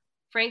sold?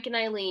 Frank and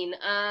Eileen.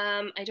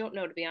 I don't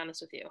know, to be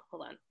honest with you.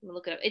 Hold on. Let me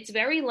look it up. It's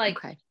very like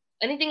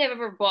anything I've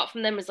ever bought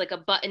from them is like a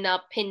button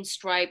up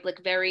pinstripe,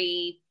 like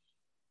very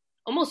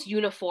almost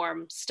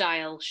uniform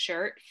style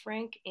shirt.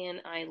 Frank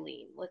and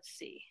Eileen. Let's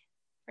see.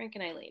 Frank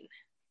and Eileen.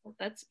 Well,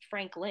 that's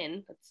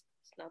Franklin. That's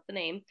not the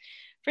name.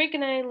 Frank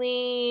and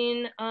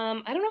Eileen.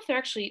 I don't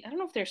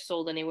know if they're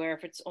sold anywhere,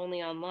 if it's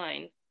only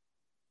online.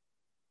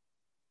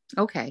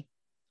 Okay.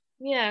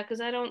 Yeah,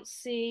 because I don't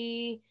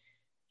see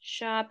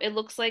shop. It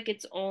looks like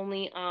it's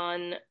only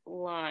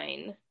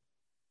online.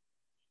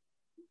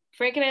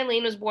 Frank and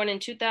Eileen was born in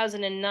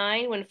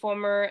 2009 when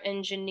former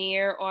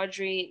engineer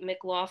Audrey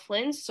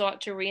McLaughlin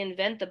sought to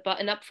reinvent the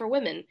button-up for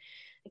women,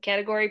 a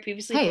category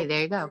previously Hey,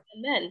 there you go.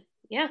 Men.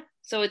 Yeah,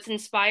 so it's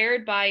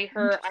inspired by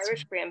her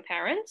Irish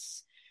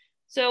grandparents.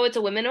 So it's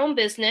a women-owned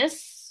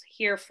business.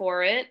 Here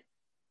for it.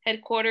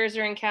 Headquarters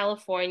are in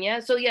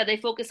California. So yeah, they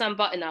focus on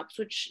button-ups,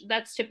 which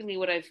that's typically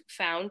what I've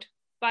found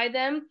by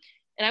them.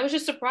 And I was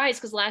just surprised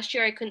because last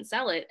year I couldn't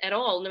sell it at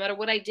all. No matter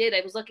what I did, I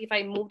was lucky if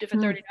I moved it for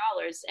 $30,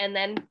 and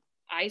then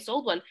I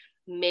sold one.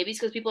 Maybe it's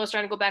because people are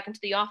starting to go back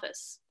into the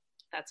office.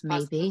 That's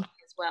possible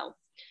as well.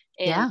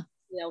 And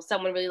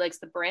someone really likes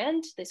the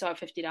brand. They saw it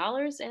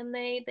 $50 and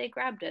they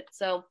grabbed it.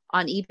 So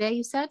on eBay,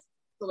 you said?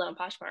 Sold on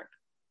Poshmark,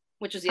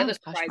 which was the other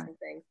surprising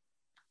thing.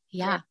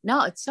 Yeah.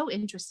 No, it's so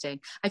interesting.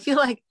 I feel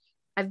like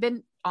I've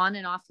been on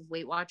and off of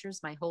Weight Watchers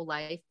my whole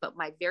life, but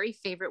my very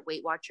favorite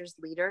Weight Watchers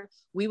leader,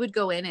 we would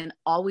go in and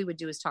all we would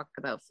do is talk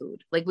about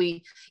food. Like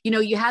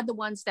you had the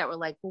ones that were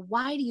like, well,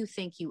 why do you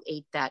think you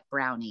ate that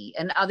brownie?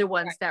 And other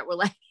ones that were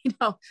like,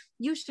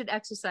 you should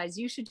exercise,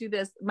 you should do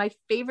this. My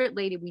favorite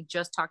lady, we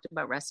just talked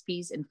about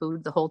recipes and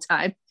food the whole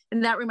time.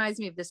 And that reminds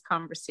me of this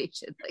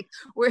conversation. Like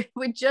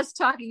we're just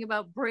talking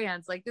about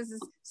brands. Like this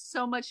is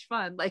so much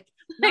fun. Like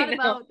not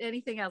about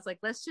anything else. Like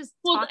let's just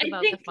talk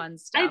about the fun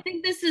stuff. I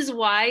think this is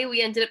why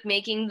we ended up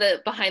making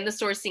the Behind the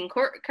Sourcing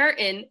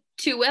Curtain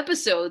 2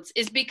 episodes,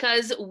 is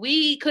because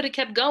we could have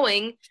kept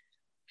going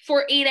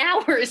for 8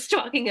 hours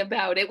talking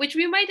about it, which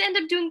we might end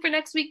up doing for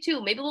next week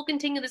too. Maybe we'll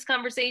continue this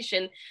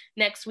conversation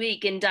next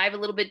week and dive a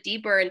little bit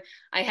deeper. And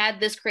I had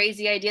this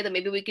crazy idea that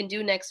maybe we can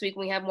do next week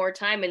when we have more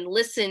time and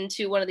listen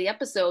to one of the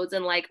episodes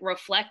and like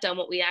reflect on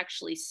what we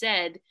actually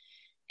said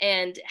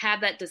and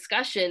have that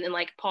discussion and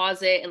like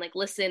pause it and like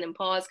listen and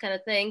pause kind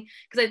of thing.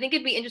 Because I think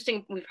it'd be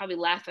interesting. We'd probably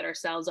laugh at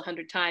ourselves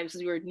 100 times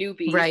because we were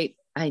newbies. Right.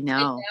 I know.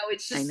 And now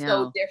it's just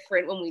so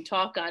different when we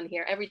talk on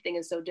here. Everything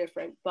is so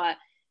different. But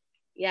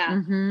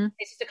yeah,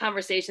 it's just a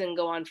conversation and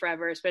go on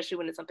forever, especially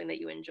when it's something that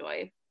you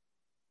enjoy.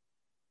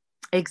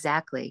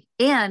 Exactly.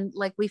 And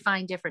like we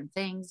find different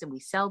things and we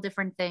sell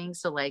different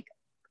things. So like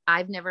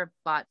I've never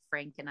bought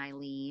Frank and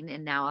Eileen,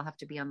 and now I'll have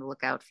to be on the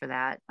lookout for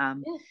that.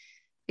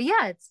 But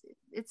yeah,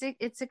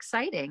 it's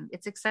exciting.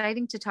 It's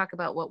exciting to talk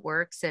about what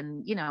works.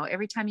 And,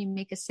 every time you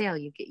make a sale,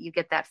 you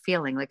get that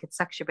feeling like it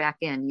sucks you back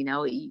in,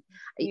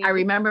 I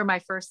remember my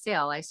first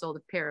sale, I sold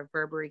a pair of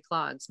Burberry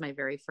clogs, my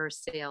very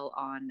first sale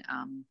on,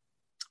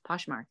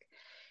 Poshmark.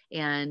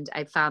 And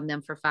I found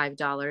them for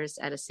 $5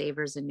 at a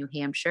Savers in New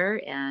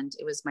Hampshire. And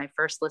it was my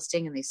first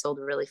listing, and they sold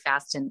really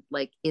fast and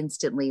like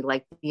instantly,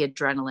 like the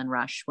adrenaline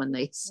rush when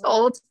they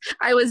sold.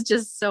 I was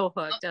just so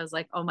hooked. I was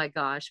like, oh my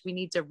gosh, we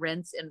need to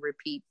rinse and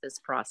repeat this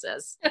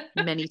process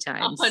many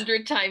times.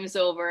 100 times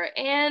over.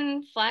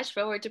 And flash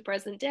forward to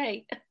present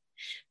day.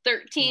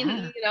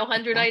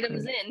 100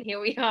 items in, here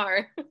we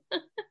are.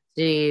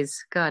 Jeez,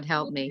 God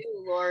help me.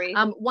 Lori.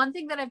 One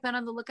thing that I've been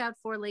on the lookout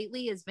for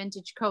lately is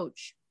vintage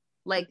Coach.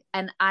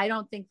 And I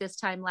don't think this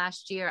time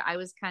last year, I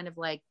was kind of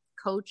like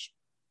Coach.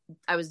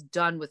 I was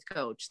done with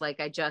Coach.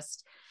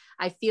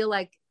 I feel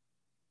like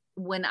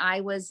when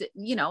I was,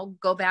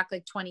 go back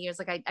like 20 years,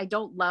 like I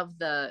don't love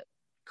the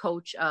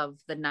Coach of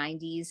the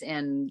 90s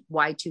and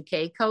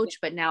Y2K Coach,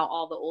 but now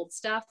all the old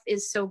stuff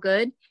is so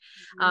good.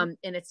 And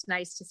it's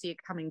nice to see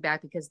it coming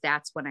back, because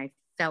that's when I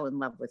fell in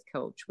love with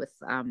Coach, with,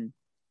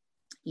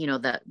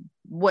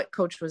 what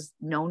Coach was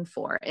known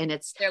for. And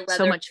it's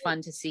so much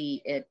fun to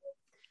see it.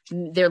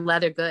 Their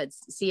leather goods,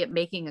 see it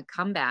making a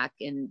comeback,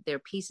 and their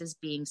pieces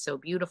being so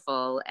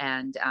beautiful.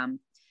 And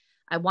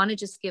I want to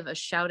just give a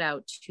shout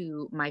out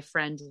to my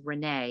friend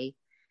Renee.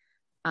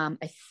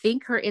 I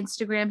think her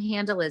Instagram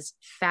handle is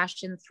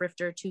Fashion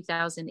Thrifter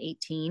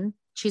 2018.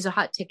 She's a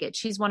hot ticket.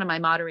 She's one of my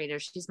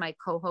moderators. She's my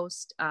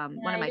co-host.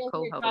 One of my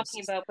co-hosts. You're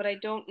talking about, but I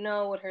don't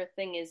know what her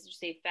thing is. Did you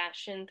say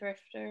Fashion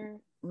Thrifter?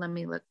 Let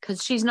me look,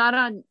 because she's not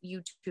on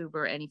YouTube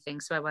or anything,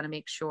 so I want to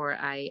make sure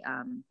I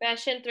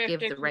Fashion Thrifter give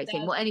the right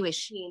thing. Well, anyway,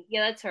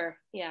 yeah, that's her.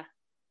 Yeah.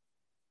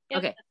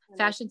 Okay,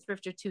 Fashion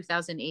Thrifter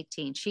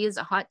 2018. She is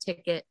a hot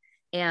ticket,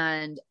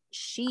 and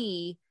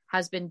she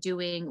has been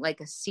doing like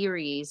a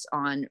series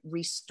on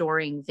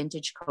restoring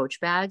vintage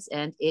Coach bags,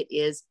 and it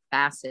is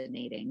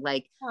fascinating.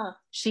 Like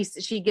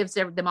she gives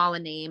them all a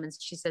name, and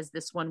she says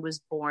this one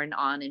was born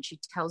on, and she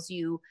tells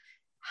you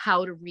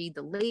how to read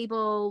the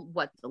label,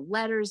 what the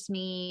letters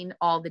mean,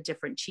 all the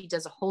different, she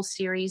does a whole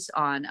series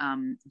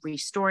on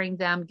restoring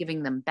them,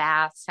 giving them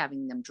baths,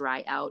 having them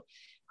dry out.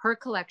 Her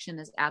collection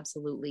is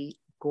absolutely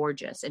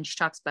gorgeous. And she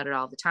talks about it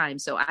all the time.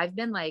 So I've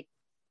been like,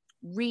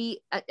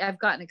 I've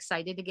gotten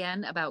excited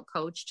again about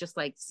Coach, just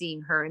like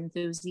seeing her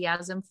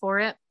enthusiasm for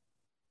it.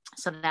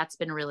 So that's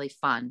been really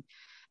fun.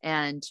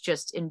 And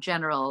just in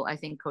general, I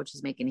think Coach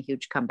is making a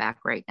huge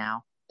comeback right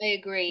now. I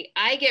agree.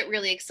 I get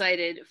really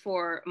excited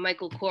for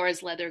Michael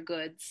Kors leather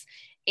goods.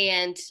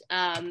 And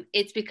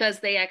it's because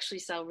they actually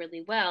sell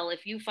really well.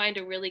 If you find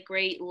a really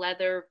great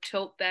leather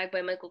tote bag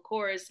by Michael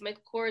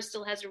Kors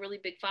still has a really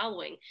big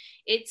following.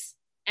 It's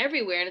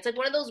everywhere. And it's like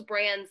one of those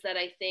brands that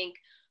I think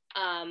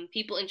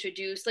people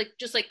introduce, like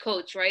just like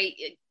Coach, right?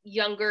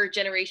 Younger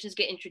generations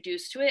get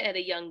introduced to it at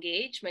a young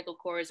age. Michael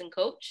Kors and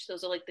Coach.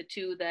 Those are like the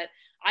two that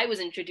I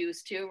was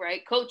introduced to,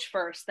 right? Coach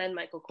first, then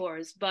Michael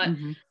Kors. But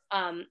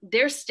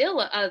there's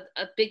still a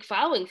big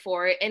following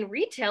for it. And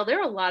retail,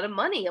 they're a lot of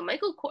money. A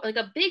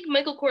big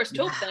Michael Kors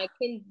tote bag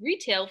can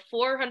retail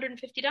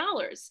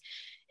 $450.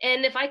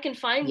 And if I can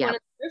find one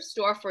at the thrift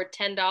store for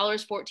 $10,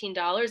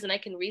 $14, and I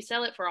can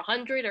resell it for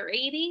 $100 or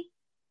 $80,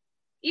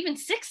 even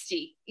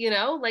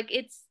 $60, like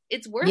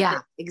it's worth it.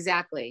 Yeah,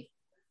 exactly.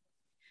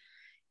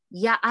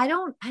 Yeah, I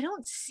don't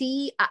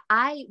see,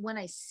 when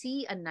I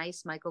see a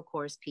nice Michael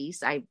Kors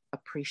piece, I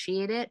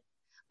appreciate it,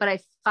 but I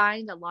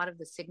find a lot of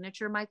the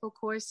signature Michael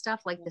Kors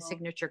stuff, like the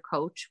signature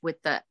Coach with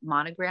the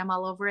monogram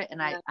all over it,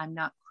 and I'm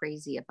not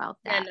crazy about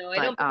that. Yeah, no, I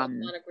don't put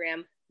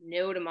monogram.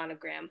 No to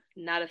monogram.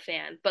 Not a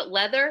fan. But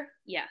leather,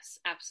 yes,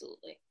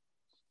 absolutely.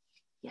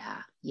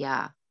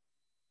 Yeah.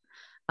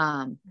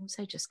 What was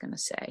I just gonna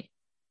say?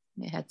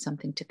 I had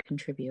something to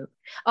contribute.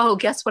 Oh,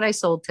 guess what I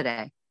sold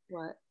today?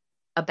 What?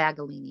 A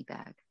Bagolini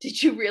bag.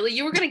 Did you really?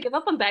 You were going to give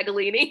up on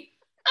Bagolini?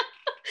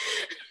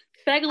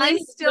 I'm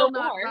still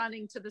not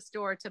running to the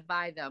store to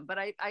buy them, but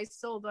I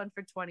sold one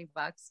for $20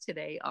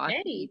 today on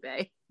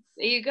eBay.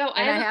 There you go.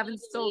 And I haven't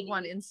sold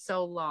one in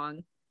so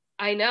long.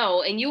 I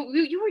know. And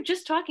you were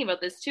just talking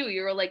about this too.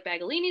 You were like,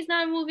 Bagolini's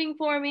not moving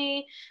for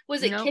me.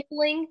 Was it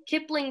Kipling?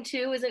 Kipling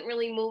too isn't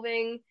really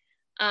moving.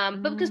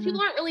 But because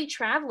people aren't really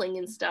traveling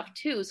and stuff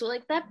too. So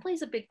like that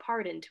plays a big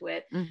part into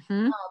it.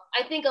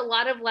 I think a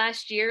lot of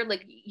last year,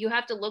 like you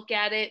have to look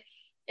at it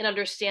and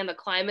understand the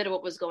climate of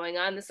what was going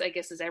on. This, I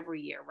guess, is every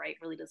year, right? It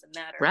really doesn't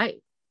matter.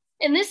 Right.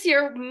 And this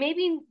year,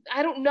 maybe,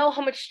 I don't know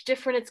how much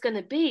different it's going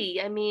to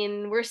be. I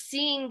mean, we're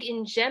seeing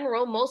in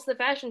general, most of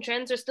the fashion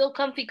trends are still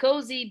comfy,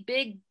 cozy,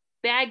 big,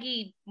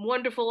 baggy,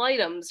 wonderful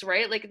items,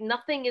 right? Like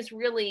nothing is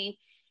really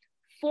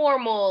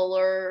formal,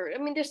 or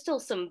I mean there's still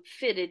some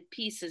fitted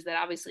pieces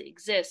that obviously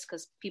exist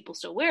because people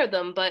still wear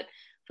them, but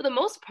for the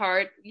most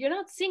part you're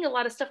not seeing a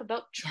lot of stuff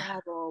about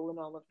travel and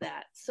all of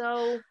that.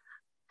 So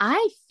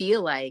I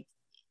feel like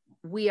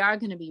we are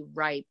going to be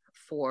ripe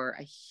for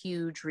a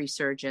huge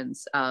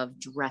resurgence of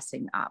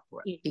dressing up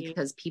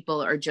because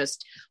people are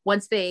just,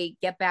 once they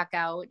get back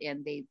out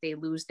and they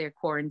lose their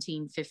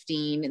quarantine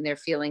 15 and they're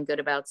feeling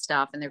good about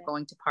stuff and they're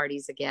going to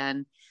parties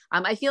again.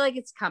 I feel like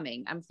it's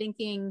coming. I'm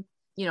thinking,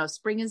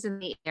 spring is in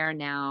the air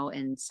now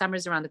and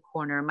summer's around the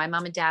corner. My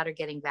mom and dad are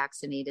getting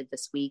vaccinated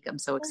this week. I'm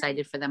so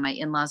excited for them. My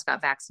in-laws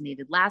got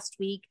vaccinated last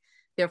week,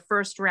 their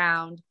first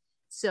round.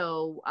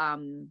 So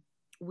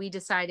we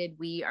decided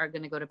we are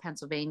going to go to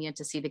Pennsylvania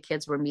to see the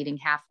kids. We're meeting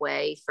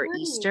halfway for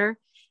Easter,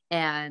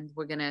 and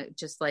we're going to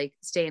just like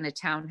stay in a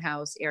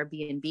townhouse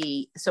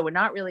Airbnb. So we're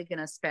not really going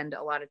to spend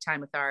a lot of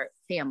time with our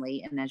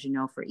family. And as you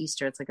know, for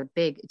Easter, it's like a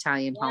big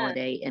Italian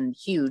holiday and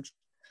huge.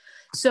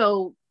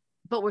 So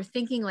but we're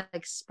thinking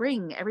like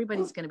spring,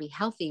 everybody's going to be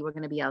healthy. We're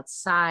going to be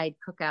outside,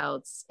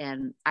 cookouts.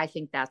 And I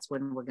think that's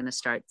when we're going to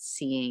start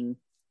seeing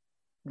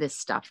this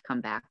stuff come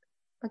back.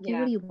 Lucky,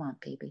 what do you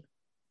want, baby?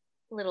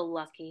 Little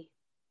Lucky.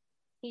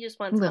 He just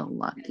wants little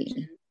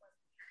Lucky.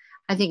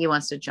 I think he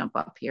wants to jump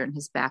up here and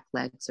his back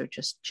legs are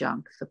just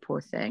junk. The poor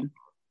thing.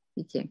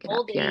 He can't get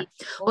up here.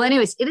 Well,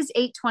 anyways, it is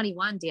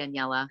 8:21,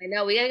 Daniela. I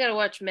know. We got to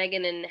watch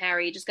Meghan and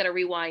Harry. Just got to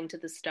rewind to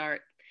the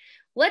start.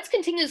 Let's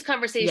continue this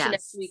conversation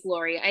next week,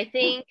 Lori. I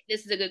think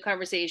this is a good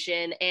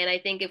conversation. And I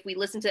think if we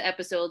listen to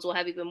episodes, we'll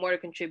have even more to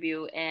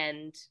contribute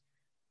and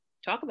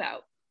talk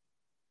about.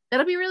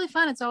 That'll be really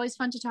fun. It's always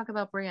fun to talk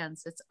about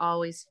brands. It's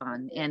always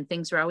fun. And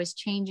things are always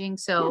changing.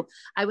 So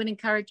I would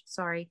encourage,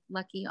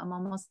 Lucky, I'm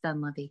almost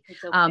done, Lovey.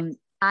 Okay.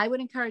 I would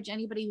encourage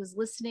anybody who's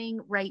listening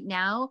right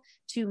now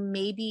to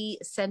maybe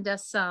send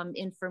us some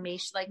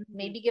information, like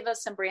maybe give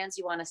us some brands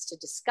you want us to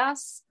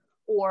discuss.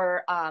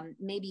 Or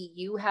maybe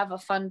you have a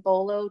fun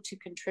bolo to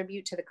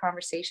contribute to the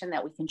conversation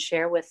that we can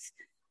share with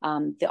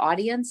the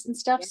audience and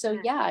stuff. So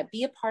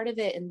be a part of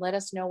it and let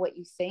us know what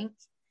you think.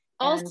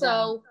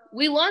 Also,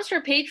 we launched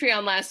our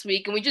Patreon last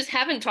week and we just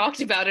haven't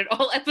talked about it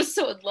all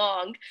episode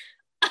long.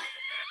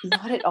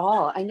 Not at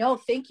all. I know.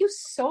 Thank you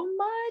so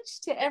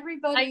much to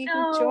everybody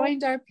who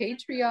joined our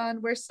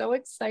Patreon. We're so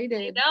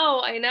excited.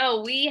 I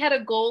know. We had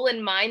a goal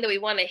in mind that we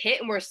want to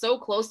hit and we're so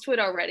close to it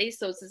already.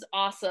 So this is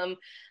awesome.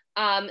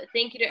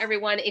 Thank you to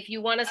everyone. If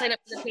you want to sign up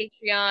for the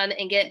Patreon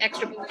and get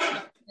extra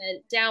content,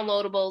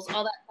 downloadables,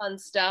 all that fun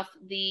stuff,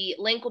 the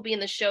link will be in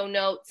the show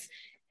notes.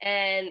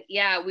 And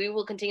yeah, we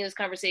will continue this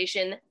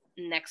conversation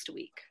next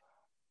week.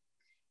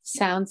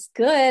 Sounds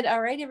good.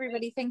 All right,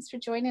 everybody. Thanks for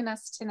joining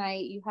us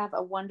tonight. You have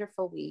a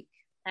wonderful week.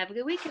 Have a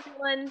good week,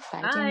 everyone.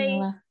 Bye.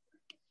 Daniela.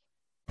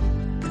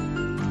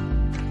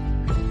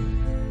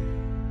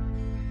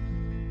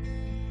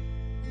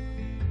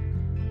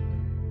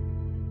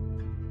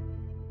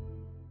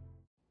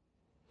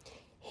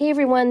 Hey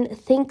everyone,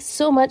 thanks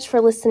so much for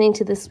listening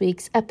to this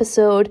week's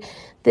episode.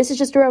 This is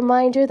just a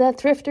reminder that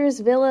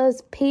Thrifters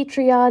Villa's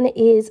Patreon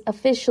is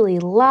officially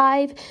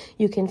live.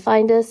 You can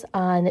find us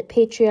on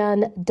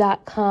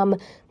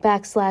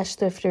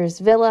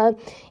patreon.com/thriftersvilla.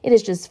 It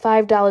is just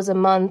 $5 a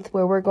month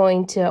where we're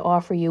going to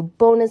offer you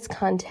bonus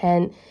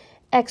content,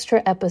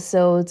 extra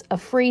episodes, a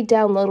free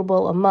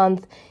downloadable a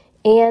month,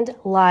 and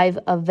live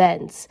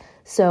events.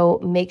 So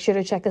make sure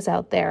to check us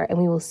out there, and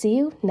we will see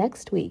you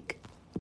next week.